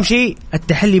 يقول أهم شيء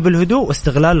التحلي بالهدوء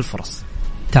واستغلال الفرص.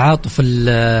 تعاطف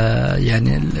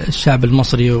يعني الشعب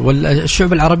المصري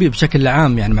والشعب العربي بشكل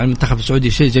عام يعني مع المنتخب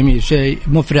السعودي شيء جميل، شيء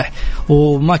مفرح،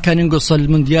 وما كان ينقص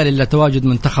المونديال إلا تواجد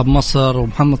منتخب مصر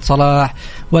ومحمد صلاح،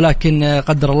 ولكن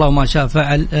قدر الله ما شاء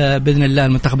فعل. بإذن الله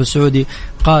المنتخب السعودي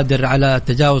قادر على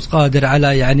التجاوز، قادر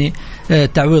على يعني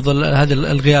تعويض هذه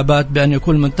الغيابات بأن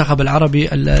يكون المنتخب العربي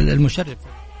المشرف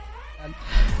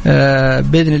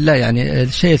بإذن الله. يعني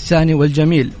الشيء الثاني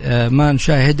والجميل ما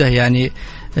نشاهده يعني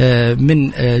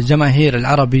من جماهير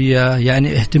العربية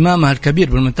يعني اهتمامها الكبير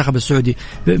بالمنتخب السعودي.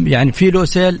 يعني في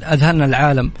لوسيل أذهلنا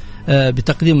العالم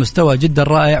بتقديم مستوى جدا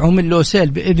رائع، ومن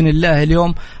لوسيل بإذن الله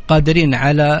اليوم قادرين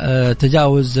على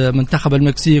تجاوز منتخب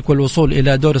المكسيك والوصول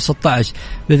إلى دور 16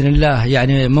 بإذن الله.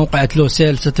 يعني موقعة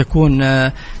لوسيل ستكون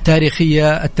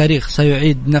تاريخية، التاريخ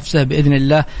سيعيد نفسه بإذن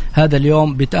الله هذا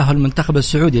اليوم بتأهل المنتخب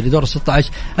السعودي لدور 16.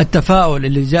 التفاؤل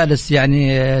اللي جالس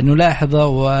يعني نلاحظه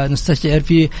ونستشعر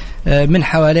فيه من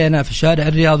حوالينا في الشارع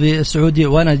الرياضي السعودي،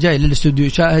 وأنا جاي للاستوديو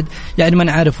شاهد يعني من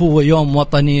عارف هو يوم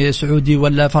وطني سعودي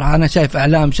ولا فرحة. أنا شايف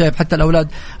إعلام، شايف حتى الأولاد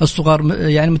الصغار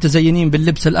يعني متزينين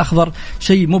باللبس الأخضر،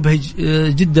 شيء مبهج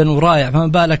جدا ورائع. فما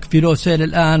بالك في لوسيل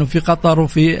الآن وفي قطر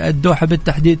وفي الدوحة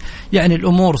بالتحديد، يعني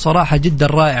الأمور صراحة جدا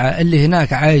رائعة. اللي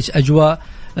هناك عايش أجواء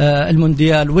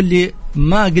المونديال، واللي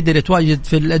ما قدر يتواجد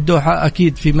في الدوحة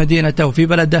أكيد في مدينته وفي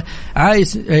بلده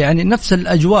عايز يعني نفس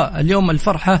الأجواء. اليوم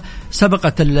الفرحة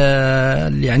سبقت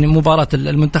يعني مباراة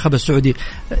المنتخب السعودي.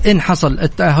 إن حصل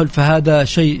التأهل فهذا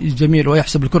شيء جميل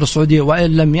ويحسب الكرة السعودية،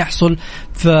 وإن لم يحصل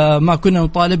فما كنا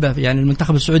نطالبه. يعني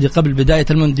المنتخب السعودي قبل بداية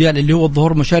المونديال اللي هو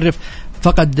الظهور مشرف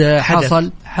فقد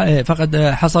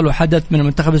حصل وحدث من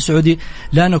المنتخب السعودي.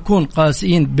 لا نكون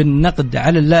قاسيين بالنقد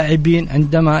على اللاعبين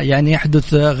عندما يعني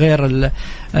يحدث غير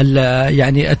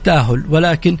يعني التأهل،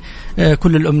 ولكن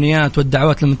كل الأمنيات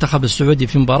والدعوات للمنتخب السعودي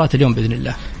في مباراة اليوم بإذن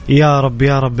الله. يا رب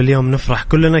يا رب اليوم نفرح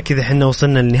كلنا كذا. حنا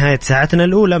وصلنا لنهاية ساعتنا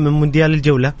الأولى من مونديال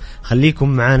الجولة. خليكم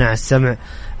معنا على السمع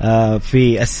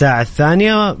في الساعة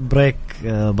الثانية، بريك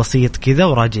بسيط كذا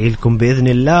وراجعي لكم بإذن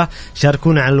الله.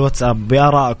 شاركونا على الواتساب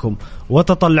بآرائكم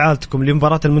وتطلعاتكم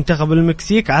لمباراة المنتخب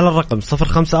المكسيك على الرقم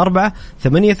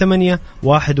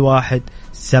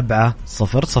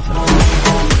 0548811700.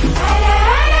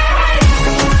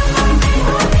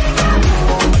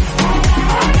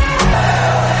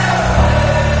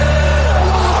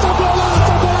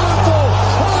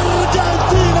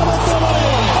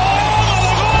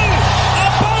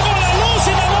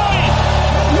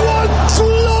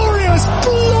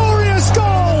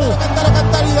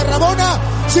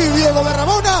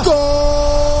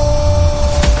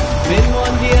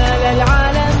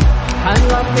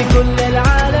 كل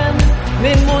العالم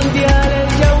من مونديال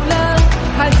الجولة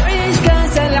حتعيش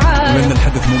كاس العالم. من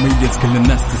الحدث مميز كل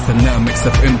الناس تستناه، ميكس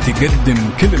اف ام تقدم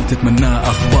كل اللي تتمناه،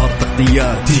 اخبار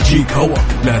تغطيات تجيك هوا،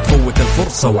 لا تفوت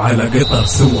الفرصة وعلى قطر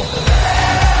سوا.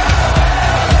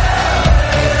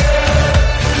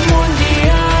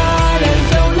 مونديال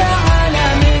الجولة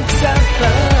على ميكس اف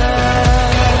ام.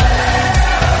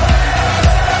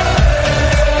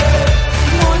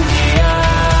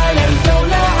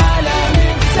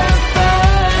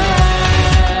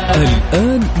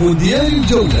 الآن مونديال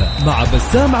الجولة مع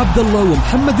بسام عبد الله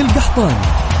ومحمد القحطاني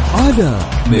على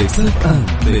ميكس اف ام.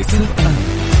 ميكس اف ام.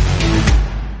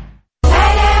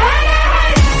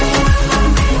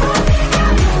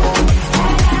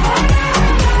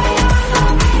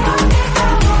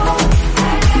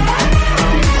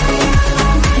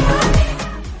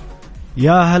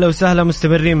 يا هلا وسهلا،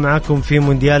 مستمرين معكم في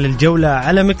مونديال الجولة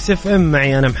على ميكس اف ام.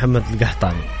 معي أنا محمد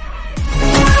القحطاني.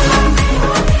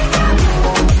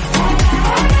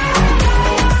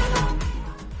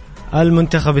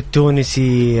 المنتخب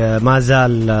التونسي ما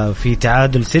زال في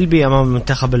تعادل سلبي أمام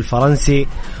المنتخب الفرنسي،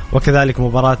 وكذلك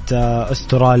مباراة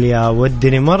أستراليا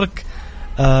والدنمارك.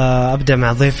 أبدأ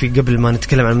مع ضيفي قبل ما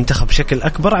نتكلم عن المنتخب بشكل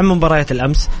أكبر عن مباريات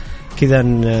الأمس كذا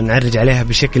نعرج عليها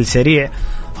بشكل سريع.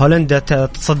 هولندا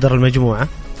تتصدر المجموعة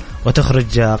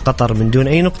وتخرج قطر من دون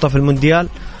أي نقطة في المونديال،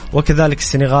 وكذلك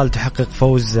السنغال تحقق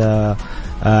فوز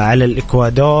على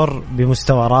الإكوادور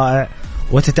بمستوى رائع،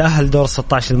 وتتأهل دور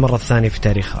 16 المرة الثانية في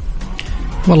تاريخها.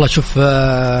 والله شوف،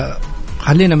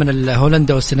 خلينا من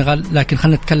هولندا والسنغال، لكن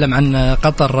خلينا نتكلم عن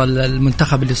قطر،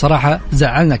 المنتخب اللي صراحة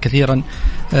زعلنا كثيرا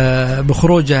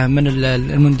بخروجه من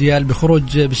المونديال،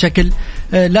 بخروج بشكل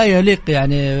لا يليق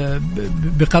يعني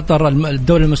بقطر،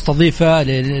 الدولة المستضيفة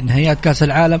لنهائيات كأس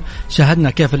العالم. شاهدنا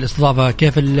كيف الاستضافة،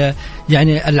 كيف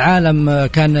يعني العالم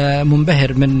كان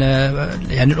منبهر من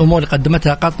يعني الأمور اللي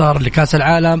قدمتها قطر لكأس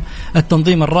العالم،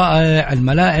 التنظيم الرائع،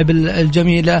 الملاعب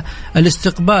الجميلة،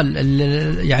 الاستقبال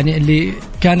يعني اللي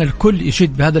كان الكل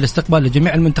يشيد بهذا الاستقبال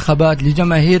لجميع المنتخبات،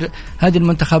 لجماهير هذه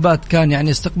المنتخبات، كان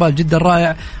يعني استقبال جدا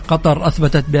رائع. قطر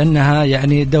أثبتت بأنها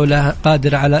يعني دولة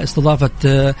قادرة على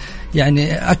استضافة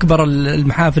يعني أكبر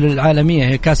المحافل العالمية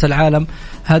هي كأس العالم.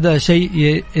 هذا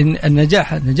شيء،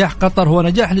 نجاح قطر هو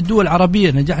نجاح للدول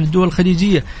العربية، نجاح للدول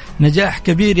الخليجية، نجاح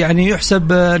كبير يعني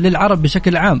يحسب للعرب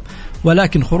بشكل عام.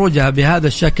 ولكن خروجها بهذا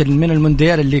الشكل من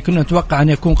المونديال اللي كنا نتوقع أن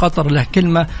يكون قطر له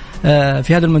كلمة في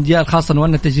هذا المونديال، خاصة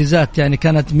وأن التجهيزات يعني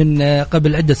كانت من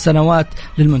قبل عدة سنوات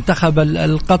للمنتخب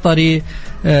القطري،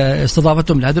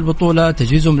 استضافتهم لهذه البطولة،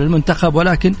 تجهيزهم للمنتخب،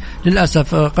 ولكن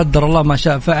للأسف قدر الله ما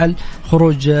شاء فعل،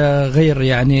 خروج غير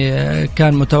يعني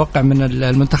كان متوقع من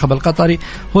المنتخب القطري.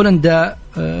 هولندا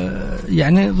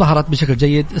يعني ظهرت بشكل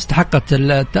جيد، استحقت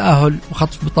التأهل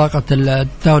وخطف بطاقة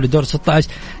التأهل لدور 16.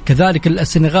 كذلك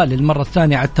السنغال للمرة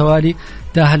الثانية على التوالي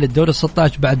تأهل للدور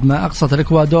 16 بعد ما أقصت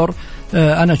الإكوادور.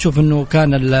 أنا أشوف أنه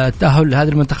كان التأهل لهذه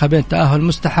المنتخبين تأهل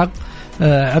مستحق،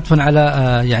 عطفا على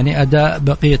يعني أداء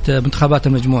بقية منتخبات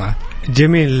المجموعة.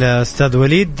 جميل أستاذ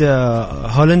وليد.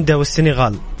 هولندا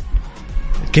والسنغال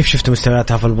كيف شفت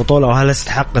مستوياتها في البطولة، وهل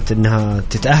استحقت أنها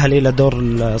تتأهل إلى دور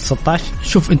 16؟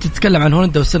 شوف، أنت تتكلم عن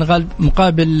هولندا والسنغال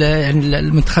مقابل يعني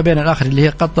المنتخبين الآخر اللي هي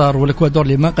قطر والإكوادور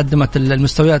اللي ما قدمت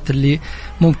المستويات اللي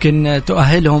ممكن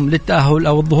تؤهلهم للتأهل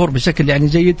أو الظهور بشكل يعني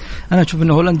جيد. أنا أشوف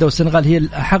أن هولندا والسنغال هي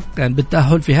الأحق يعني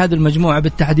بالتأهل في هذه المجموعة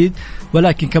بالتحديد،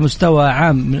 ولكن كمستوى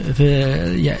عام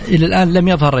إلى الآن لم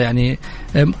يظهر يعني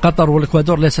قطر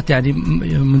والإكوادور ليست يعني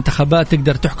منتخبات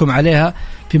تقدر تحكم عليها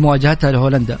في مواجهتها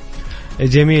لهولندا.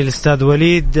 جميل أستاذ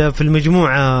وليد. في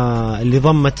المجموعة اللي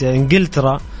ضمت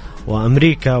إنجلترا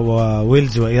وأمريكا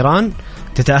وويلز وإيران،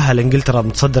 تتأهل إنجلترا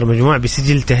متصدر المجموعة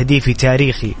بسجل تهديفي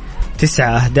تاريخي 9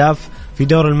 أهداف في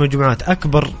دور المجموعات،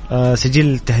 أكبر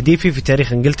سجل تهديفي في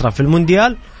تاريخ إنجلترا في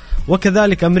المونديال.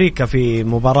 وكذلك أمريكا في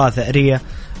مباراة ثأرية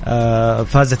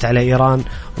فازت على إيران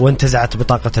وانتزعت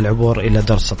بطاقة العبور إلى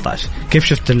دور 16. كيف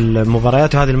شفت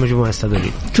المباريات وهذه المجموعة أستاذ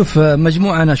وليد؟ شوف،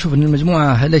 مجموعة أنا أشوف أن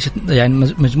المجموعة ليست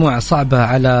يعني مجموعة صعبة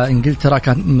على إنجلترا،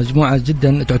 كانت مجموعة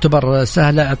جدا تعتبر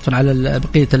سهلة عطفا على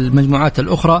بقية المجموعات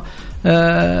الأخرى.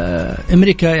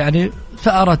 أمريكا يعني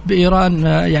ثأرت بإيران،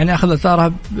 يعني أخذت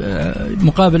ثأرها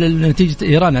مقابل نتيجة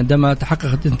إيران عندما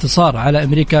تحققت انتصار على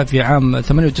أمريكا في عام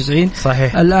 98.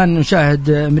 صحيح. الآن نشاهد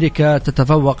أمريكا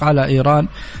تتفوق على إيران.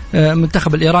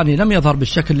 المنتخب الإيراني لم يظهر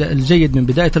بالشكل الجيد من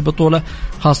بداية البطولة،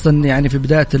 خاصة يعني في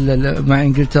بداية مع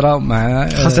إنجلترا، مع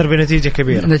خسر بنتيجة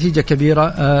كبيرة، نتيجة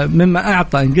كبيرة، مما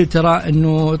أعطى إنجلترا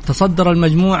أنه تصدر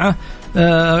المجموعة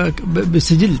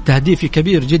بسجل تهديفي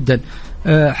كبير جدا.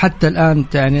 حتى الآن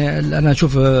يعني أنا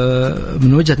أشوف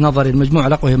من وجهة نظري المجموعة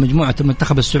الأقوى هي مجموعة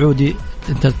المنتخب السعودي.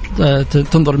 أنت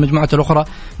تنظر المجموعات الأخرى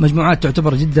مجموعات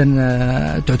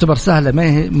تعتبر سهلة، ما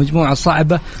هي مجموعة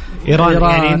صعبة. إيران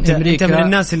يعني أنت من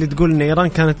الناس اللي تقول أن إيران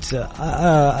كانت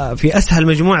في أسهل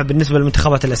مجموعة بالنسبة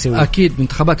للمنتخبات الآسيوية. أكيد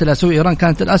منتخبات الآسيوية إيران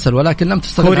كانت الأسهل، ولكن لم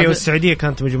تستطع. كوريا والسعودية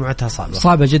كانت مجموعتها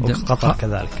صعبة جدا، قطر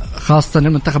كذلك. خاصة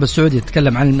المنتخب السعودي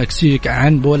يتكلم عن المكسيك،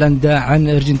 عن بولندا، عن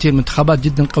الأرجنتين، منتخبات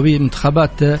جدا قوية، منتخبات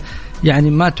يعني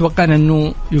ما توقعنا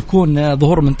أنه يكون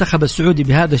ظهور منتخب السعودي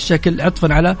بهذا الشكل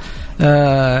عطفا على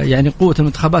يعني قوة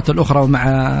المنتخبات الأخرى مع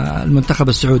المنتخب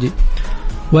السعودي.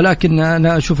 ولكن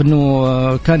أنا أشوف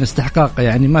أنه كان استحقاق،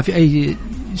 يعني ما في أي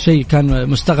شيء كان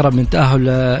مستغرب من تأهل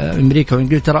أمريكا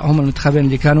وإنجلترا، هم المنتخبين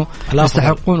اللي كانوا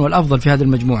يستحقون والأفضل في هذه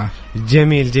المجموعة.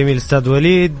 جميل أستاذ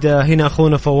وليد. هنا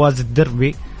أخونا فواز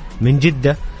الدربي من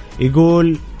جدة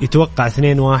يقول يتوقع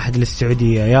 2-1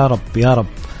 للسعودية. يا رب.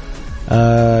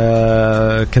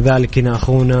 كذلك هنا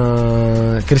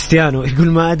أخونا كريستيانو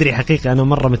يقول ما أدري حقيقة، أنا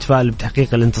مرة متفائل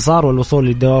بتحقيق الانتصار والوصول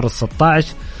لدور 16،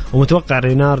 ومتوقع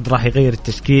رينارد راح يغير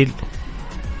التشكيل،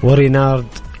 ورينارد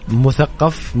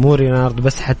مثقف، مو رينارد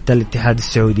بس حتى الاتحاد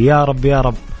السعودي.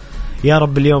 يا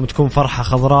رب اليوم تكون فرحة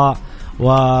خضراء،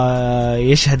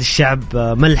 ويشهد الشعب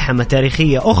ملحمة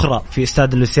تاريخية أخرى في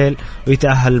استاد لوسيل،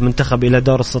 ويتأهل المنتخب إلى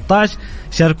دور 16.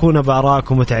 شاركونا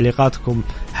بآرائكم وتعليقاتكم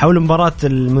حول مباراة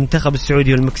المنتخب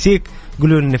السعودي والمكسيك،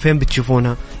 قولوا لنا فين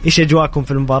بتشوفونها، إيش أجواءكم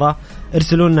في المباراة،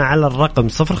 ارسلوا لنا على الرقم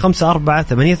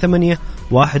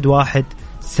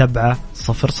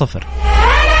 0548811700.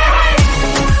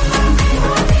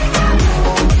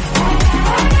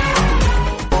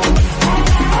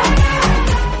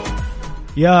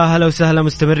 يا هلا وسهلا،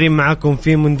 مستمرين معكم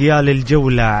في مونديال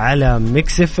الجولة على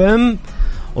ميكس اف ام.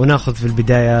 وناخذ في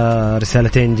البداية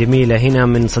رسالتين جميلة هنا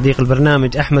من صديق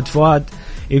البرنامج أحمد فؤاد،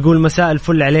 يقول مساء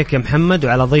الفل عليك يا محمد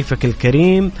وعلى ضيفك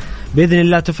الكريم، بإذن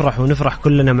الله تفرح ونفرح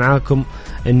كلنا معاكم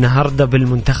النهاردة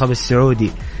بالمنتخب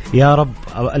السعودي يا رب.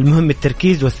 المهم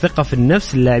التركيز والثقة في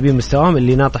النفس، اللاعبين مستواهم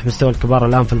اللي ناطح مستوى الكبار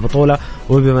الآن في البطولة،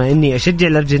 وبما أني أشجع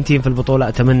الأرجنتين في البطولة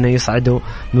أتمنى يصعدوا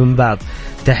من بعض.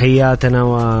 تحياتنا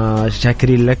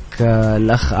وشاكرين لك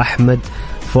الأخ أحمد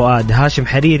فؤاد. هاشم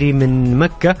حريري من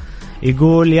مكة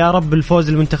يقول يا رب الفوز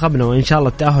لمنتخبنا وإن شاء الله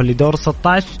التأهل لدور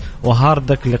 16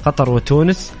 وهاردك لقطر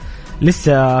وتونس.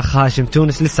 لسه خاشم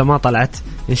تونس لسه ما طلعت،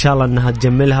 إن شاء الله أنها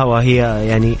تجملها، وهي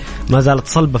يعني ما زالت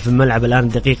صلبة في الملعب الآن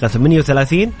دقيقة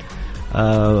 38.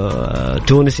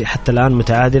 تونس حتى الآن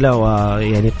متعادلة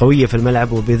ويعني قوية في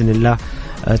الملعب، وبإذن الله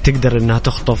تقدر أنها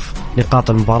تخطف نقاط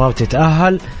المباراة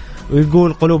وتتأهل.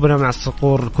 ويقول قلوبنا مع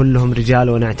الصقور كلهم رجال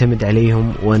ونعتمد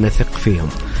عليهم ونثق فيهم.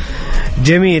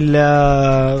 جميل.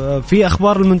 في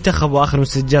أخبار المنتخب وآخر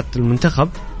مسجات المنتخب،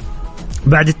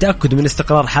 بعد التأكد من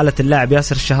استقرار حالة اللاعب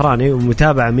ياسر الشهراني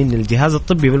ومتابعة من الجهاز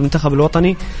الطبي بالمنتخب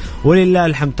الوطني ولله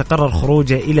الحمد تقرر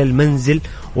خروجه إلى المنزل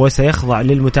وسيخضع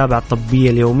للمتابعة الطبية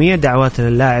اليومية. دعواتنا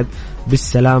اللاعب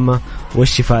بالسلامة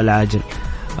والشفاء العاجل.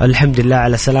 الحمد لله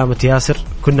على سلامة ياسر،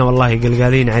 كنا والله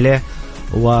قلقالين عليه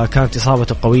وكانت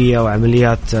إصابته قوية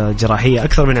وعمليات جراحية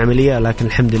أكثر من عملية، لكن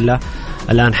الحمد لله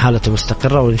الآن حالته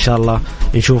مستقرة، وإن شاء الله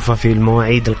نشوفه في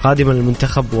المواعيد القادمة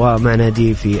للمنتخب ومع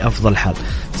نادي في أفضل حال.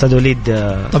 أستاذ وليد،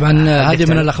 طبعا هذه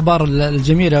من الأخبار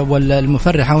الجميلة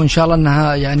والمفرحة، وإن شاء الله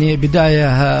أنها يعني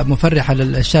بداية مفرحة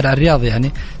للشارع الرياضي.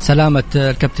 يعني سلامة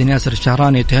الكابتن ياسر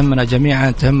الشهراني تهمنا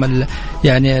جميعا، تهم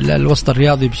يعني الوسط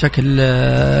الرياضي بشكل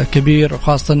كبير،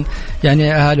 وخاصة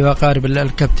يعني أهالي وأقارب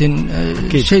الكابتن.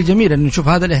 شيء جميل أن نشوف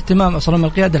هذا الاهتمام أصلا من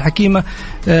القيادة الحكيمة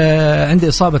عند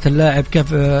إصابة اللاعب،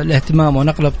 كيف الاهتمام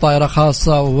ونقله بطائرة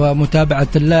خاصة ومتابعة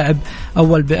اللاعب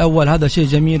أول بأول. هذا شيء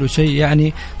جميل وشيء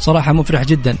يعني صراحة مفرح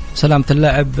جدا. سلامة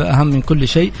اللاعب أهم من كل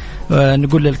شيء.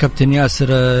 نقول للكابتن ياسر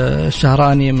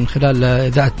الشهراني من خلال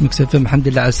إذاعة ميكس اف ام الحمد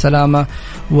لله على السلامة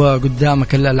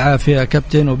وقدامك العافية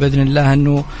كابتن، وبإذن الله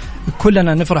أنه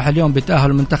كلنا نفرح اليوم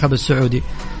بتأهل المنتخب السعودي.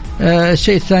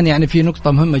 الشيء الثاني يعني في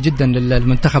نقطة مهمة جدا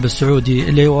للمنتخب السعودي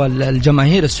اللي هو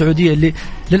الجماهير السعودية اللي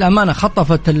للأمانة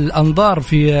خطفت الأنظار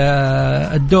في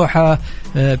الدوحة،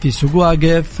 في سوق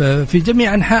واقف، في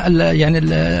جميع أنحاء يعني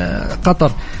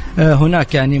قطر.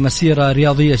 هناك يعني مسيرة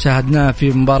رياضية شاهدناها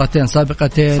في مباراتين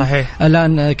سابقتين. صحيح.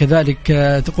 الآن كذلك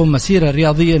تقوم مسيرة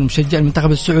رياضية لمشجع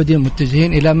المنتخب السعودي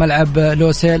متجهين إلى ملعب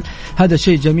لوسيل. هذا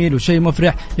شيء جميل وشيء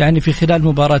مفرح. يعني في خلال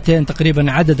مباراتين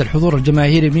تقريبا عدد الحضور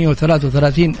الجماهيري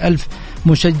 133 ألف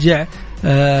مشجع،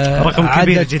 رقم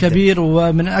عدد كبير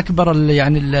ومن أكبر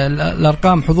يعني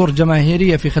الأرقام حضور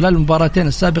جماهيرية في خلال المباراتين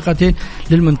السابقتين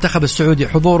للمنتخب السعودي.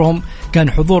 حضورهم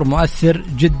كان حضور مؤثر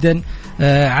جدا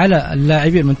على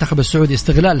اللاعبين المنتخب السعودي،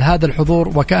 استغلال هذا الحضور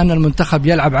وكأن المنتخب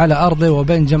يلعب على أرضه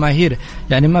وبين جماهيره.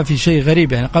 يعني ما في شيء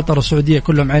غريب، يعني قطر والسعودية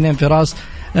كلهم عينين في راس.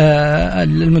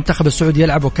 المنتخب السعودي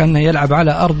يلعب وكأنه يلعب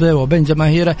على أرضه وبين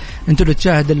جماهيره. انتوا اللي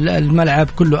تشاهد الملعب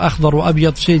كله أخضر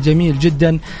وأبيض، شيء جميل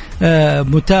جدا.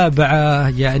 متابعة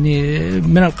يعني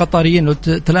من القطريين،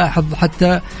 تلاحظ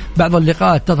حتى بعض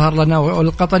اللقاءات تظهر لنا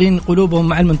والقطريين قلوبهم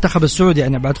مع المنتخب السعودي.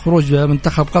 يعني بعد خروج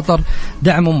منتخب قطر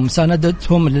دعمهم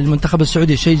ومساندتهم للمنتخب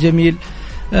السعودي شيء جميل.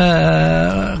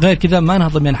 غير كذا ما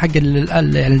نهضم يعني حق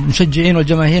المشجعين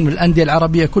والجماهير والأندية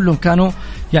العربية كلهم كانوا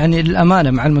يعني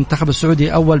للأمانة مع المنتخب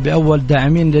السعودي أول بأول،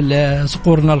 داعمين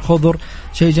لصقورنا الخضر.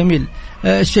 شيء جميل.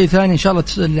 الشيء الثاني إن شاء الله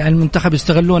المنتخب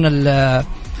يستغلون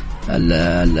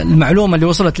المعلومة اللي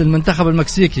وصلت للمنتخب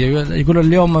المكسيكي. يقولوا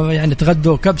اليوم يعني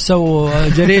تغدوا كبسة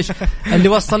وجريش. اللي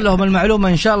وصل لهم المعلومة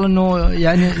إن شاء الله أنه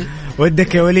يعني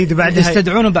ودك يا وليد بعدها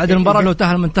يستدعونه بعد المباراة لو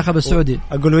تأهل المنتخب السعودي.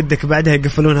 أقول ودك بعدها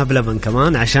يقفلونها بلبن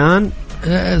كمان عشان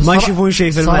ما يشوفون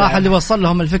شيء في الملعب. صراحة اللي وصل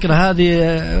لهم الفكرة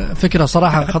هذه فكرة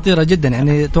صراحة خطيرة جدا.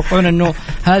 يعني توقعون أنه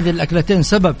هذه الأكلتين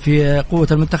سبب في قوة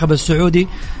المنتخب السعودي.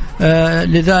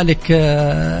 لذلك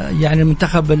يعني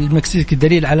المنتخب المكسيكي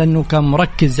دليل على أنه كان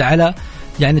مركز على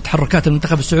يعني تحركات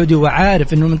المنتخب السعودي،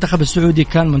 وعارف أنه المنتخب السعودي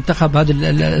كان منتخب هذه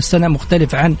السنة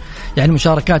مختلف عن يعني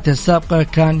مشاركاته السابقة.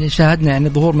 كان شاهدنا يعني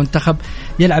ظهور منتخب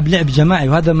يلعب لعب جماعي،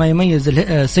 وهذا ما يميز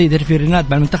السيد هيرفي ريناد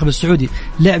مع المنتخب السعودي.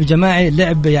 لعب جماعي،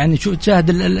 لعب يعني شو تشاهد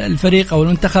الفريق أو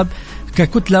المنتخب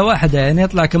ككتلة واحدة، يعني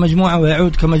يطلع كمجموعة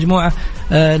ويعود كمجموعة.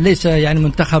 ليس يعني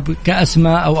منتخب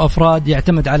كأسماء أو أفراد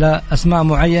يعتمد على أسماء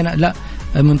معينة، لا،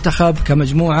 منتخب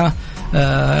كمجموعة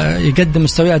يقدم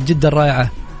مستويات جدا رائعة.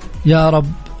 يا رب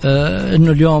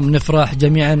إنه اليوم نفرح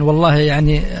جميعا. والله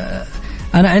يعني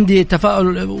أنا عندي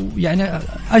تفاؤل، يعني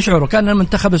أشعر كأن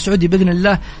المنتخب السعودي بإذن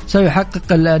الله سيحقق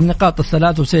النقاط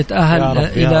الثلاث وسيتأهل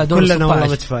إلى دور 16. كلنا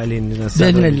والله متفائلين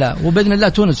بإذن الله. وبإذن الله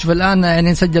تونس شوف الآن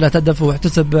يعني سجلت هدف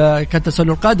واحتسب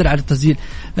كتسلل قادر على التسجيل.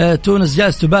 تونس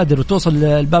جالس تبادر وتوصل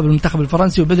الباب المنتخب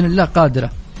الفرنسي وبإذن الله قادرة.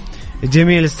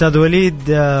 جميل أستاذ وليد.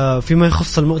 فيما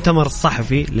يخص المؤتمر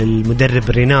الصحفي للمدرب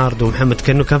رينارد ومحمد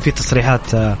كنو كان في تصريحات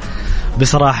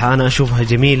بصراحة أنا أشوفها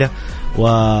جميلة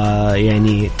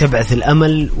ويعني تبعث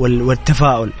الأمل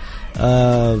والتفاؤل.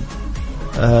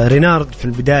 رينارد في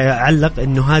البداية علق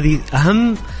أنه هذه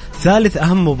ثالث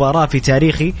أهم مباراة في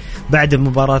تاريخي بعد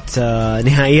مباراة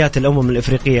نهائيات الأمم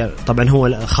الإفريقية. طبعا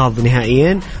هو خاض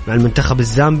نهائيين مع المنتخب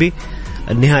الزامبي،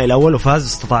 النهائي الأول وفاز،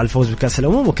 استطاع الفوز بكأس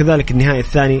الأمم، وكذلك النهائي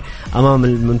الثاني أمام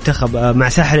المنتخب مع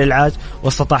ساحل العاج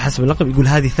واستطاع حسم اللقب. يقول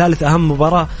هذه ثالث أهم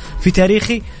مباراة في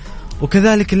تاريخي.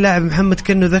 وكذلك اللاعب محمد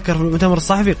كنو ذكر في المؤتمر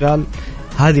الصحفي قال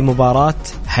هذه مباراة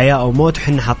حياة أو موت،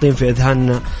 وحنا حاطين في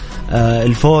أذهاننا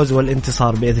الفوز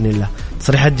والانتصار بإذن الله.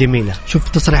 تصريحات جميلة. شوف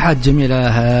تصريحات جميلة.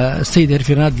 السيد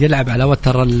هيرفي رينارد يلعب على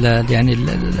وتر يعني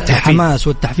الحماس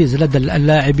والتحفيز لدى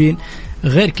اللاعبين.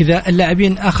 غير كذا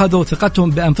اللاعبين أخذوا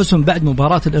ثقتهم بأنفسهم بعد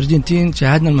مباراة الأرجنتين.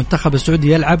 شاهدنا المنتخب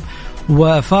السعودي يلعب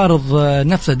وفارض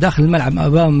نفسه داخل الملعب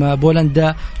أمام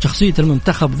بولندا. شخصية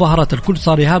المنتخب ظهرت، الكل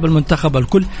صار يهاب المنتخب،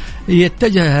 الكل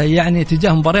يتجه يعني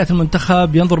تجاه مباريات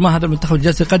المنتخب، ينظر ما هذا المنتخب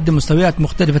جالس يقدم مستويات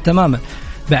مختلفة تماما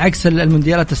بعكس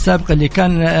المونديالات السابقة اللي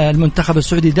كان المنتخب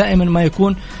السعودي دائما ما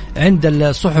يكون عند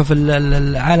الصحف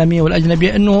العالمية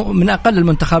والأجنبية أنه من أقل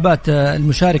المنتخبات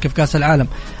المشاركة في كأس العالم.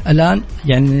 الآن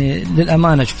يعني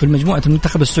للأمانة في مجموعة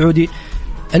المنتخب السعودي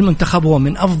المنتخب هو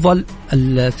من أفضل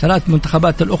الثلاث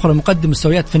منتخبات الأخرى مقدم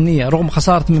مستويات فنية، رغم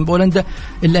خسارة من بولندا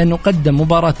إلا أنه قدم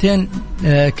مباراتين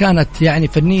كانت يعني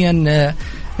فنيا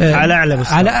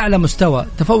على أعلى مستوى،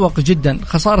 تفوق جدا.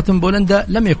 خسارة من بولندا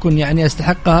لم يكن يعني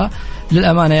يستحقها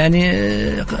للأمانة، يعني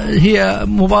هي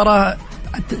مباراة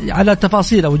على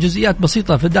تفاصيل أو جزئيات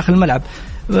بسيطة في داخل الملعب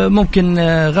ممكن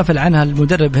غفل عنها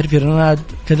المدرب هيرفي رينارد،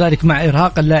 كذلك مع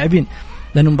إرهاق اللاعبين،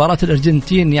 لأن مباراة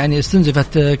الأرجنتين يعني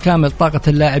استنزفت كامل طاقة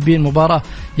اللاعبين. مباراة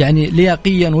يعني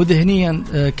لياقيا وذهنيا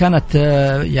كانت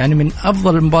يعني من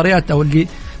أفضل المباريات أو اللي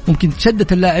ممكن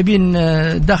شدت اللاعبين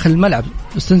داخل الملعب،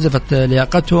 استنزفت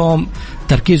لياقتهم،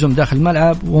 تركيزهم داخل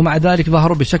الملعب، ومع ذلك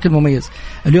ظهروا بشكل مميز.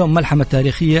 اليوم ملحمة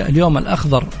تاريخية، اليوم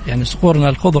الأخضر يعني صقورنا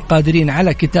الخضر قادرين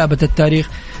على كتابة التاريخ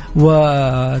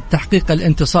وتحقيق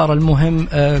الانتصار المهم.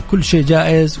 كل شيء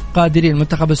جائز، قادرين.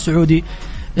 المنتخب السعودي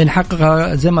إن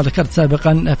حقق زي ما ذكرت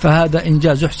سابقا فهذا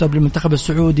إنجاز يحسب للمنتخب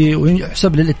السعودي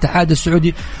ويحسب للاتحاد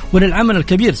السعودي وللعمل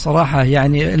الكبير صراحة.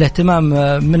 يعني الاهتمام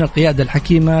من القيادة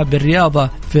الحكيمة بالرياضة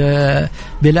في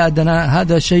بلادنا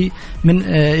هذا شيء من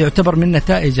يعتبر من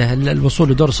نتائجه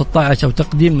الوصول لدور 16 أو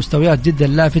تقديم مستويات جدا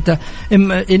لافتة.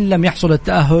 إن لم يحصل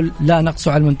التأهل لا نقص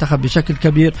على المنتخب بشكل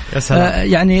كبير.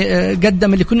 يعني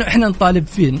قدم اللي كنا إحنا نطالب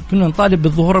فيه، كنا نطالب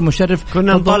بالظهور المشرف،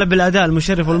 كنا نطالب بالأداء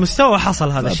المشرف والمستوى،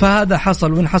 حصل هذا الشيء. فهذا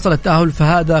حصل، وإن حصل التأهل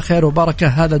فهذا خير وبركة.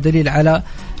 هذا دليل على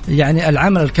يعني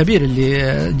العمل الكبير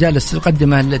اللي جالس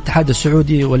يقدمه الاتحاد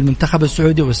السعودي والمنتخب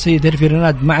السعودي والسيد هيرفي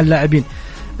رينارد مع اللاعبين.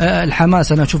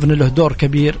 الحماس أنا أشوف أنه له دور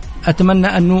كبير. أتمنى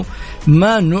أنه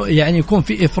ما يعني يكون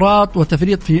في إفراط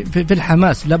وتفريط في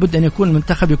الحماس. لابد أن يكون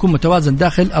المنتخب يكون متوازن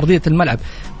داخل أرضية الملعب.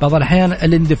 بعض الأحيان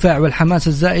الاندفاع والحماس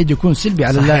الزائد يكون سلبي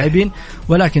على اللاعبين،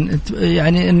 ولكن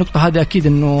يعني النقطة هذه أكيد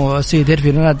أنه السيد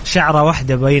هيرفي رينارد شعرة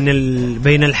واحدة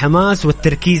بين الحماس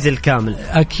والتركيز الكامل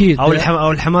أكيد،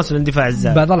 أو الحماس والاندفاع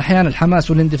الزائد. بعض الأحيان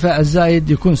الحماس والاندفاع الزائد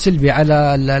يكون سلبي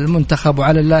على المنتخب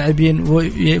وعلى اللاعبين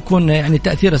ويكون يعني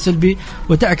تأثيره سلبي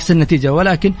وتعكس النتيجة.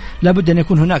 ولكن لابد أن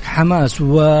يكون هناك حماس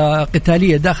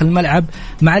وقتالية داخل الملعب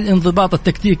مع الانضباط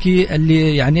التكتيكي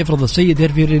اللي يعني يفرض السيد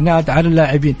هيرفي رينارد على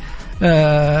اللاعبين.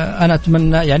 أنا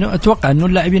أتمنى يعني أتوقع أنه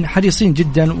اللاعبين حريصين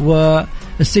جدا،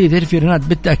 والسيد هيرفي رينارد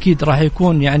بالتأكيد راح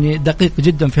يكون يعني دقيق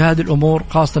جدا في هذه الأمور،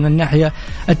 خاصة الناحية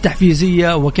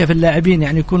التحفيزية وكيف اللاعبين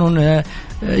يعني يكونون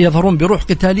يظهرون بروح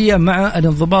قتالية مع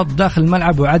الانضباط داخل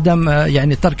الملعب وعدم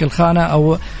يعني ترك الخانة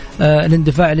أو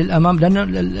الاندفاع للأمام. لأن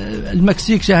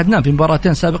المكسيك شاهدناه في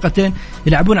مباراتين سابقتين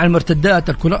يلعبون على المرتدات،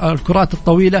 الكرات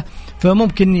الطويلة،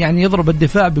 فممكن يعني يضرب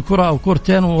الدفاع بكرة أو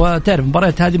كرتين. وتعرف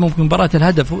مباريات هذه ممكن مباراة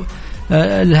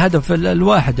الهدف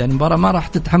الواحد، يعني مباراة ما راح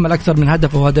تتحمل أكثر من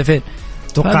هدف أو هدفين.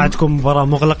 توقع تكون مباراة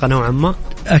مغلقة نوعا ما؟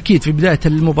 أكيد في بداية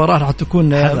المباراة راح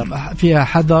تكون فيها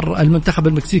حذر. المنتخب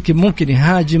المكسيكي ممكن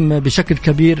يهاجم بشكل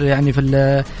كبير يعني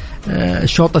في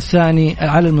الشوط الثاني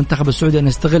على المنتخب السعودي أن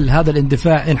يستغل هذا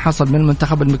الاندفاع إن حصل من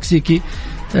المنتخب المكسيكي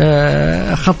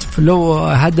خطف لو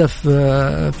هدف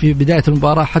في بداية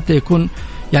المباراة حتى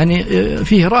يعني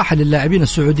فيه راحة للاعبين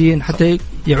السعوديين حتى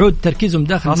يعود تركيزهم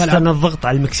داخل الملعب. أصلا الضغط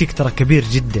على المكسيك ترى كبير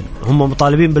جدا، هم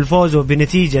مطالبين بالفوز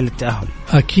وبنتيجة للتأهل.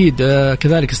 أكيد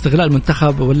كذلك استغلال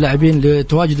المنتخب واللاعبين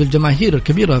لتواجد الجماهير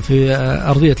الكبيرة في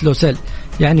أرضية لوسيل.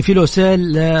 يعني في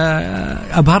لوسيل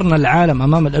أبهرنا العالم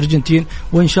أمام الأرجنتين،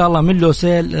 وإن شاء الله من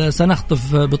لوسيل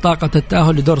سنخطف بطاقة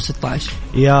التأهل لدور 16.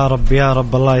 يا رب يا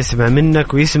رب، الله يسمع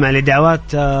منك ويسمع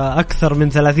لدعوات أكثر من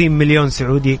 30 مليون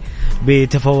سعودي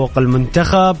بتفوق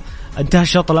المنتخب. انتهى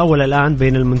الشوط الأول الآن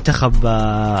بين المنتخب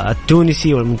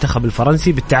التونسي والمنتخب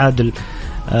الفرنسي بالتعادل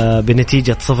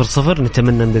بنتيجة 0-0.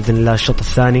 نتمنى بإذن الله الشوط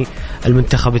الثاني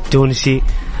المنتخب التونسي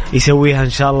يسويها إن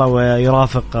شاء الله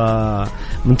ويرافق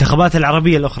منتخبات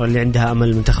العربية الأخرى اللي عندها أمل،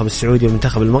 المنتخب السعودي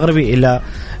والمنتخب المغربي، إلى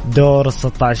دور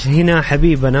 16. هنا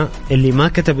حبيبنا اللي ما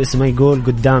كتب اسمه يقول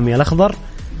قدامي الأخضر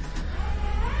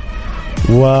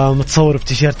ومتصور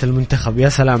بتيشيرت المنتخب. يا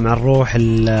سلام على الروح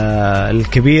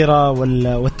الكبيرة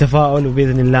والتفاؤل،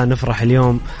 وبإذن الله نفرح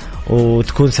اليوم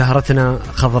وتكون سهرتنا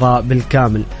خضراء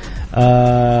بالكامل.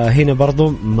 هنا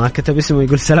برضو ما كتب اسمه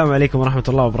يقول السلام عليكم ورحمة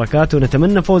الله وبركاته،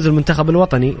 نتمنى فوز المنتخب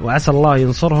الوطني وعسى الله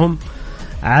ينصرهم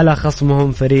على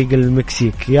خصمهم فريق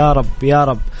المكسيك. يا رب يا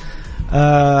رب.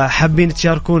 حابين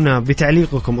تشاركونا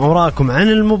بتعليقكم أو رأيكم عن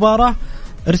المباراة؟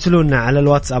 ارسلوا لنا على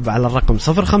الواتساب على الرقم 0548811700.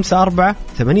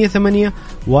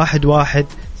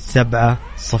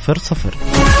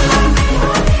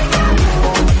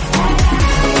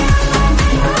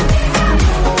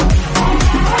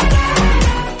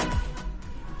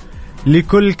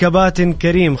 لكل كباتن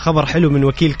كريم خبر حلو من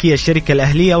وكيل كيا، الشركة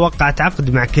الأهلية وقعت عقد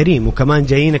مع كريم، وكمان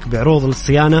جايينك بعروض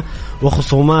للصيانة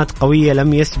وخصومات قوية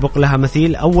لم يسبق لها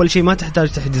مثيل. أول شيء ما تحتاج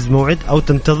تحجز موعد أو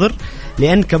تنتظر،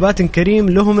 لأن كباتن كريم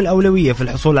لهم الأولوية في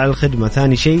الحصول على الخدمة.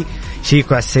 ثاني شيء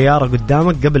شيكوا على السيارة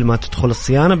قدامك قبل ما تدخل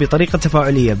الصيانة بطريقة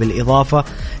تفاعلية، بالإضافة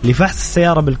لفحص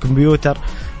السيارة بالكمبيوتر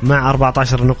مع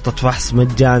 14 نقطة فحص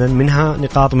مجانا، منها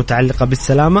نقاط متعلقة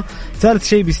بالسلامة. ثالث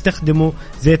شيء بيستخدموا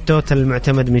زيت توتال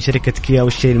المعتمد من شركة كيا،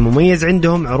 والشيء المميز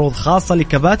عندهم عروض خاصة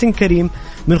لكباتن كريم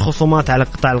من خصومات على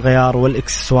قطع الغيار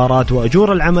والإكسسوارات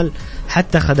وأجور العمل،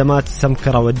 حتى خدمات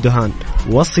السمكرة والدهان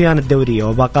والصيانة الدورية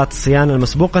وباقات الصيانة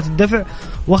المسبوقة الدفع،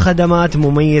 وخدمات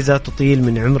مميزة تطيل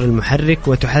من عمر المحرك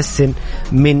وتحسن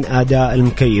من أداء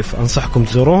المكيف. أنصحكم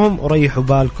تزوروهم وريحوا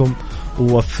بالكم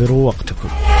ووفروا وقتكم.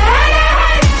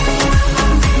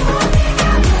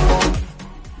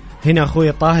 هنا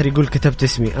أخوي طاهر يقول كتبت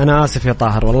اسمي، أنا آسف يا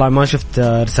طاهر والله ما شفت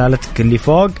رسالتك اللي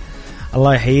فوق.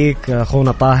 الله يحييك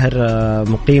أخونا طاهر،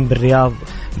 مقيم بالرياض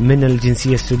من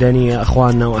الجنسية السودانية،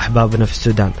 أخواننا وأحبابنا في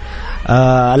السودان.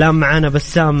 الآن معنا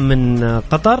بسام من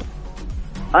قطر.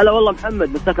 هلا والله محمد،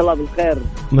 مساك الله بالخير.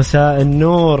 مساء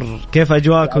النور، كيف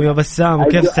أجواءكم يا بسام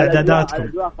وكيف استعداداتكم؟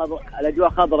 الأجواء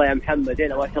خضراء يا محمد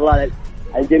هنا ما شاء الله،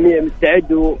 الجميع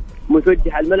مستعد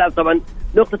ومتوجه على الملعب. طبعا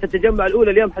نقطة التجمع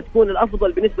الأولى اليوم حتكون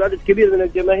الأفضل بالنسبة لعدد كبير من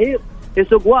الجماهير في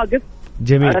سوق واقف.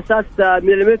 جميل. على أساس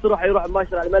من المترو حيروح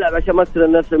مباشرة على الملعب عشان ما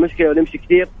تصير نفس المشكلة ونمشي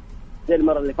كثير زي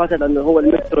المرة اللي فاتت، لأنه هو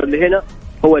المترو اللي هنا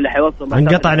هو اللي حيوصل.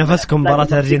 انقطع نفسكم مباراة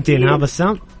الأرجنتين ها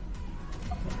بسام؟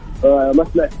 ما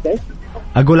سمعت كيف؟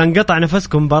 أقول انقطع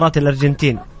نفسكم مباراة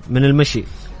الأرجنتين من المشي.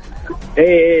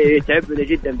 إيه تعبنا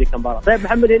جدا ذيك المباراة. طيب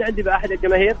محمد، هنا عندي بأحد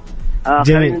الجماهير.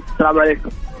 جميل. السلام عليكم.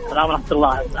 السلام ورحمة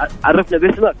الله. عرفنا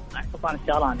باسمك. سلطان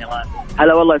الشهراني.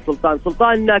 هلا والله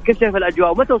سلطان، كيف شايف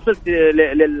الأجواء؟ ومتى وصلت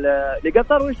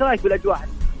لقطر وإيش رأيك بالأجواء؟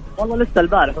 والله لسه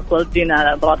البارح وصلت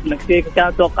جينا مباراة المكسيك،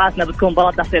 وكانت توقعاتنا بتكون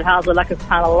مباراة تحصيل حاصل، لكن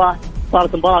سبحان الله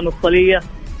صارت مباراة مفصلية،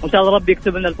 وإن شاء الله ربي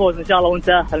يكتب لنا الفوز إن شاء الله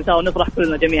ونتأهل إن شاء الله ونفرح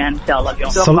كلنا جميعا إن شاء الله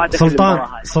اليوم.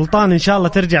 سلطان إن شاء الله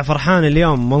ترجع فرحان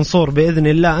اليوم منصور بإذن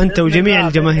الله أنت وجميع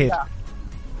الجماهير.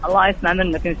 الله يسمع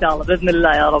منك إن شاء الله بإذن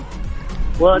الله يا رب.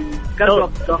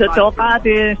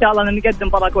 وتوقعاتي إن شاء الله أن نقدم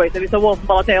مباراة كويسة، بيسووه في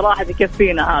مباراتين راحت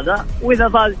يكفينا هذا، وإذا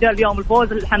فاز جاء اليوم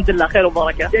الفوز الحمد لله خير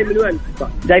وبركة. جاي من وين؟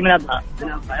 جاي من أبها.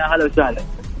 يا هلا وسهلا.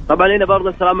 طبعا هنا برضه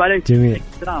السلام عليكم. جميل.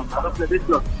 السلام. عرفنا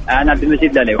باسمك. أنا عبد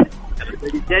المجيد داليوي.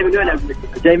 جاي من وين عبد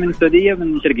المجيد؟ جاي من السعودية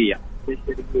من الشرقية.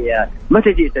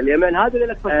 متى جيت اليمن هذا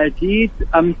ولا لك؟ جيت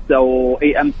أمس أو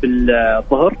أي أمس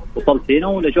الظهر، وصلت هنا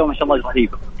والأجواء ما شاء الله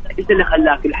رهيبة. إيش اللي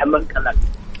خلاك الحماس خلاك؟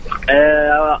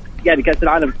 يعني كأس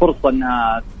العالم فرصة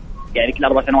أنها يعني كل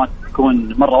 4 سنوات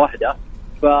تكون مرة واحدة،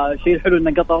 فشيء الحلو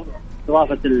أن قطر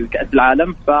إضافة كأس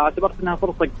العالم، فاعتبرت أنها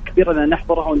فرصة كبيرة أن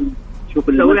نحضرها ونشوف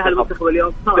نسويها المنتخب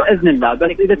اليوم بإذن الله.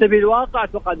 بس إذا تبي الواقع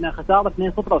أتوقع أنها خسارة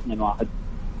 2-0 أو 2-1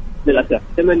 للأسف.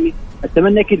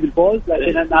 التمني أكيد بالفوز،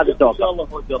 لكن هذا التوقع. إن شاء الله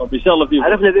فوز يا رب. إن شاء الله فيه.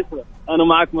 عرفنا باسمك. أنا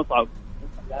معك مصعب.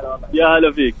 يا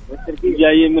هلا فيك.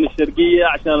 جايين من الشرقية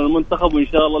عشان المنتخب، وإن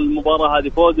شاء الله المباراة هذه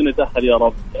فوز ونتأهل يا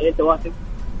رب. يعني أنت واثق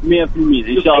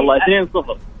 100% إن شاء الله.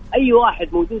 2-0. اي واحد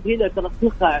موجود هنا ترى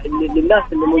ثقه للناس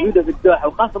اللي موجوده في الدوحه،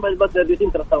 وخاصه مع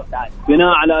البدريين ترى سووا تعال. بناء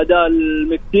على اداء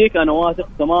المكسيك انا واثق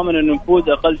تماما انه نفوز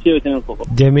اقل شيء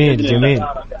 2-0. جميل.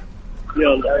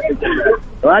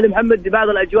 وهذا محمد بعض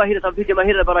الاجواء هنا طبعا في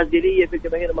جماهير البرازيليه، في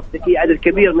الجماهير المكسيكيه، عدد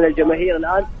كبير من الجماهير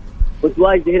الان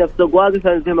متواجده هنا في سوق واقف.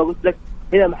 زي ما قلت لك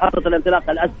هنا محطه الانطلاق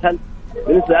الاسهل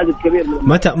بالنسبه لعدد كبير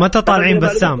من متى طالعين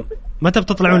بسام؟ متى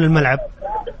بتطلعون الملعب؟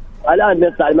 الان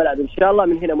بنطلع الملعب ان شاء الله،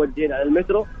 من هنا موجهين على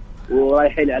المترو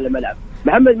ورايحين على الملعب.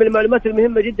 محمد من المعلومات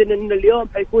المهمه جدا ان اليوم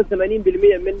حيكون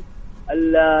 80% من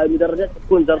المدرجات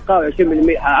تكون زرقاء،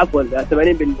 و20% عفوا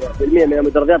 80% من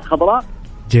المدرجات خضراء.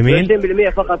 جميل. 20%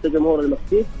 فقط جمهور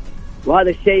المكسيك، وهذا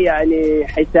الشيء يعني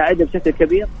حيساعدنا بشكل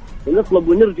كبير. ونطلب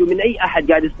ونرجو من اي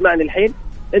احد قاعد يسمعني الحين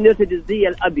انه يرتدي الزي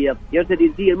الابيض،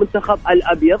 يرتدي زي المنتخب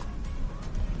الابيض.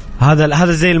 هذا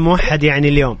زي الموحد يعني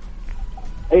اليوم.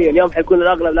 اي اليوم حيكون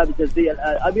الاغلب لابس الزي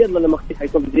الابيض، لان المكسيك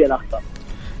حيكون بالزي الاخضر.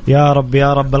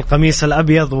 يا رب القميص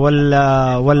الابيض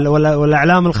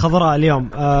والاعلام الخضراء اليوم.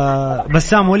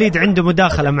 بسام وليد عنده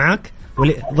مداخله معك،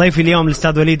 ضيفي اليوم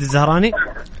الاستاذ وليد الزهراني.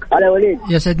 على وليد،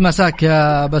 يسعد مساك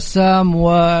يا بسام،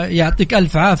 ويعطيك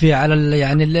الف عافيه على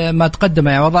يعني ما تقدم.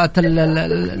 يعني وضعت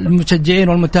المشجعين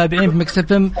والمتابعين في ميكس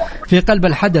اف ام في قلب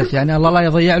الحدث، يعني الله لا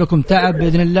يضيع لكم تعب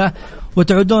باذن الله،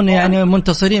 وتعودون يعني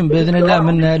منتصرين باذن الله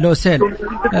من لوسيل.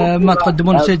 ما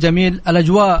تقدمون شيء جميل.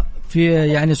 الاجواء في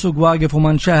يعني سوق واقف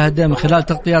وما نشاهده من خلال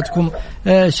تغطياتكم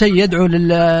شيء يدعو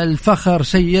للفخر،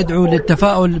 شيء يدعو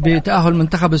للتفاؤل بتأهل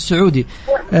المنتخب السعودي،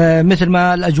 مثل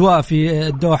ما الأجواء في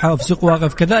الدوحة وفي سوق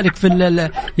واقف كذلك في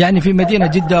يعني في مدينة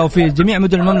جدة وفي جميع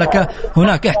مدن المملكة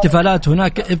هناك احتفالات،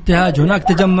 هناك ابتهاج، هناك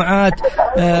تجمعات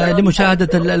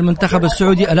لمشاهدة المنتخب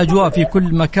السعودي. الأجواء في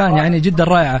كل مكان يعني جدا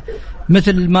رائعة،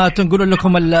 مثل ما تنقول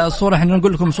لكم الصورة، احنا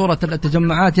نقول لكم صورة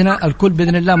التجمعات هنا، الكل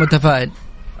بإذن الله متفائل.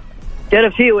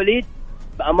 تعرف شيء وليد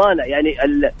بأمانة، يعني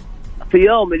في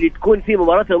يوم اللي تكون فيه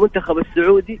مباراة المنتخب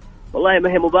السعودي والله ما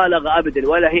هي مبالغة أبدا،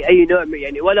 ولا هي أي نوع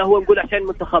يعني، ولا هو نقول عشان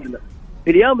منتخبنا.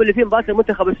 في اليوم اللي فيه مباراة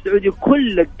المنتخب السعودي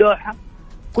كل الدوحة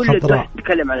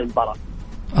تتكلم عن المباراة.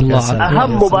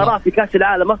 أهم مباراة في كأس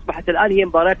العالم أصبحت الآن هي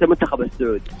مباراة المنتخب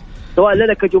السعودي، سواء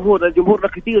لنا كجمهور، الجمهور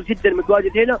كثير جدا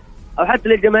متواجد هنا، أو حتى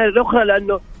للجماهير الأخرى،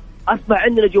 لأنه أصبح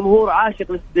عندنا جمهور عاشق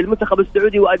للمنتخب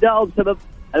السعودي وأداؤه بسبب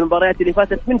المباريات اللي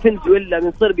فاتت من فنزويلا،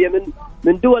 من صربيا،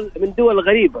 من دول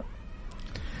غريبة.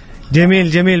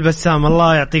 جميل بسام،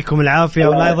 الله يعطيكم العافية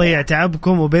ولا يضيع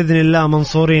تعبكم، وبإذن الله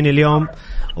منصورين اليوم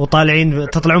وطالعين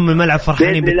تطلعون من الملعب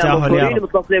فرحانين بالتأهل يا رب.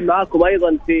 متصلين معاكم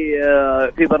أيضا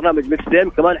في برنامج ميكس فيم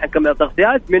كمان حنكمل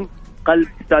تغطيات من قلب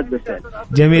استاد بسام.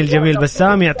 جميل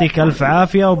بسام، يعطيك ألف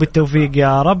عافية وبالتوفيق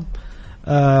يا رب.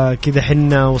 كذا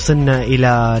حنا وصلنا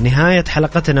إلى نهاية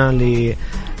حلقتنا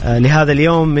لهذا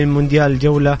اليوم من مونديال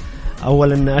الجولة.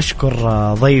 أولا أشكر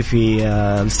ضيفي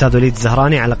الأستاذ وليد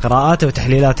الزهراني على قراءاته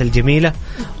وتحليلاته الجميلة،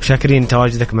 وشاكرين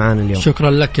تواجدك معنا اليوم. شكرا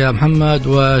لك يا محمد،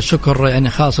 وشكر يعني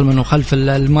خاص منه خلف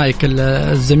المايك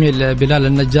الزميل بلال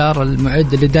النجار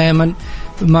المعد اللي دائما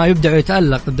ما يبدع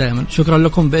ويتألق دائما. شكرا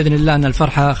لكم، بإذن الله أن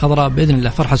الفرحة خضراء بإذن الله،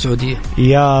 فرحة سعودية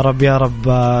يا رب.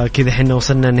 كذا حنا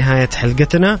وصلنا نهاية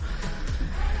حلقتنا.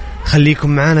 خليكم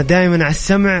معنا دائما على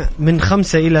السمع من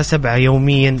 5 إلى 7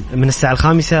 يوميا، من الساعة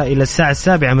 5 إلى الساعة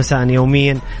 7 مساء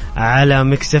يوميا على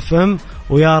ميكس اف ام.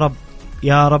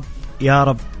 ويا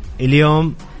رب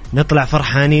اليوم نطلع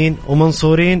فرحانين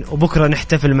ومنصورين، وبكرة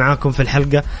نحتفل معاكم في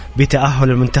الحلقة بتأهل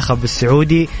المنتخب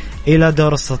السعودي إلى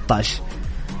دور 16.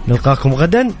 نلقاكم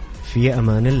غدا في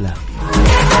أمان الله.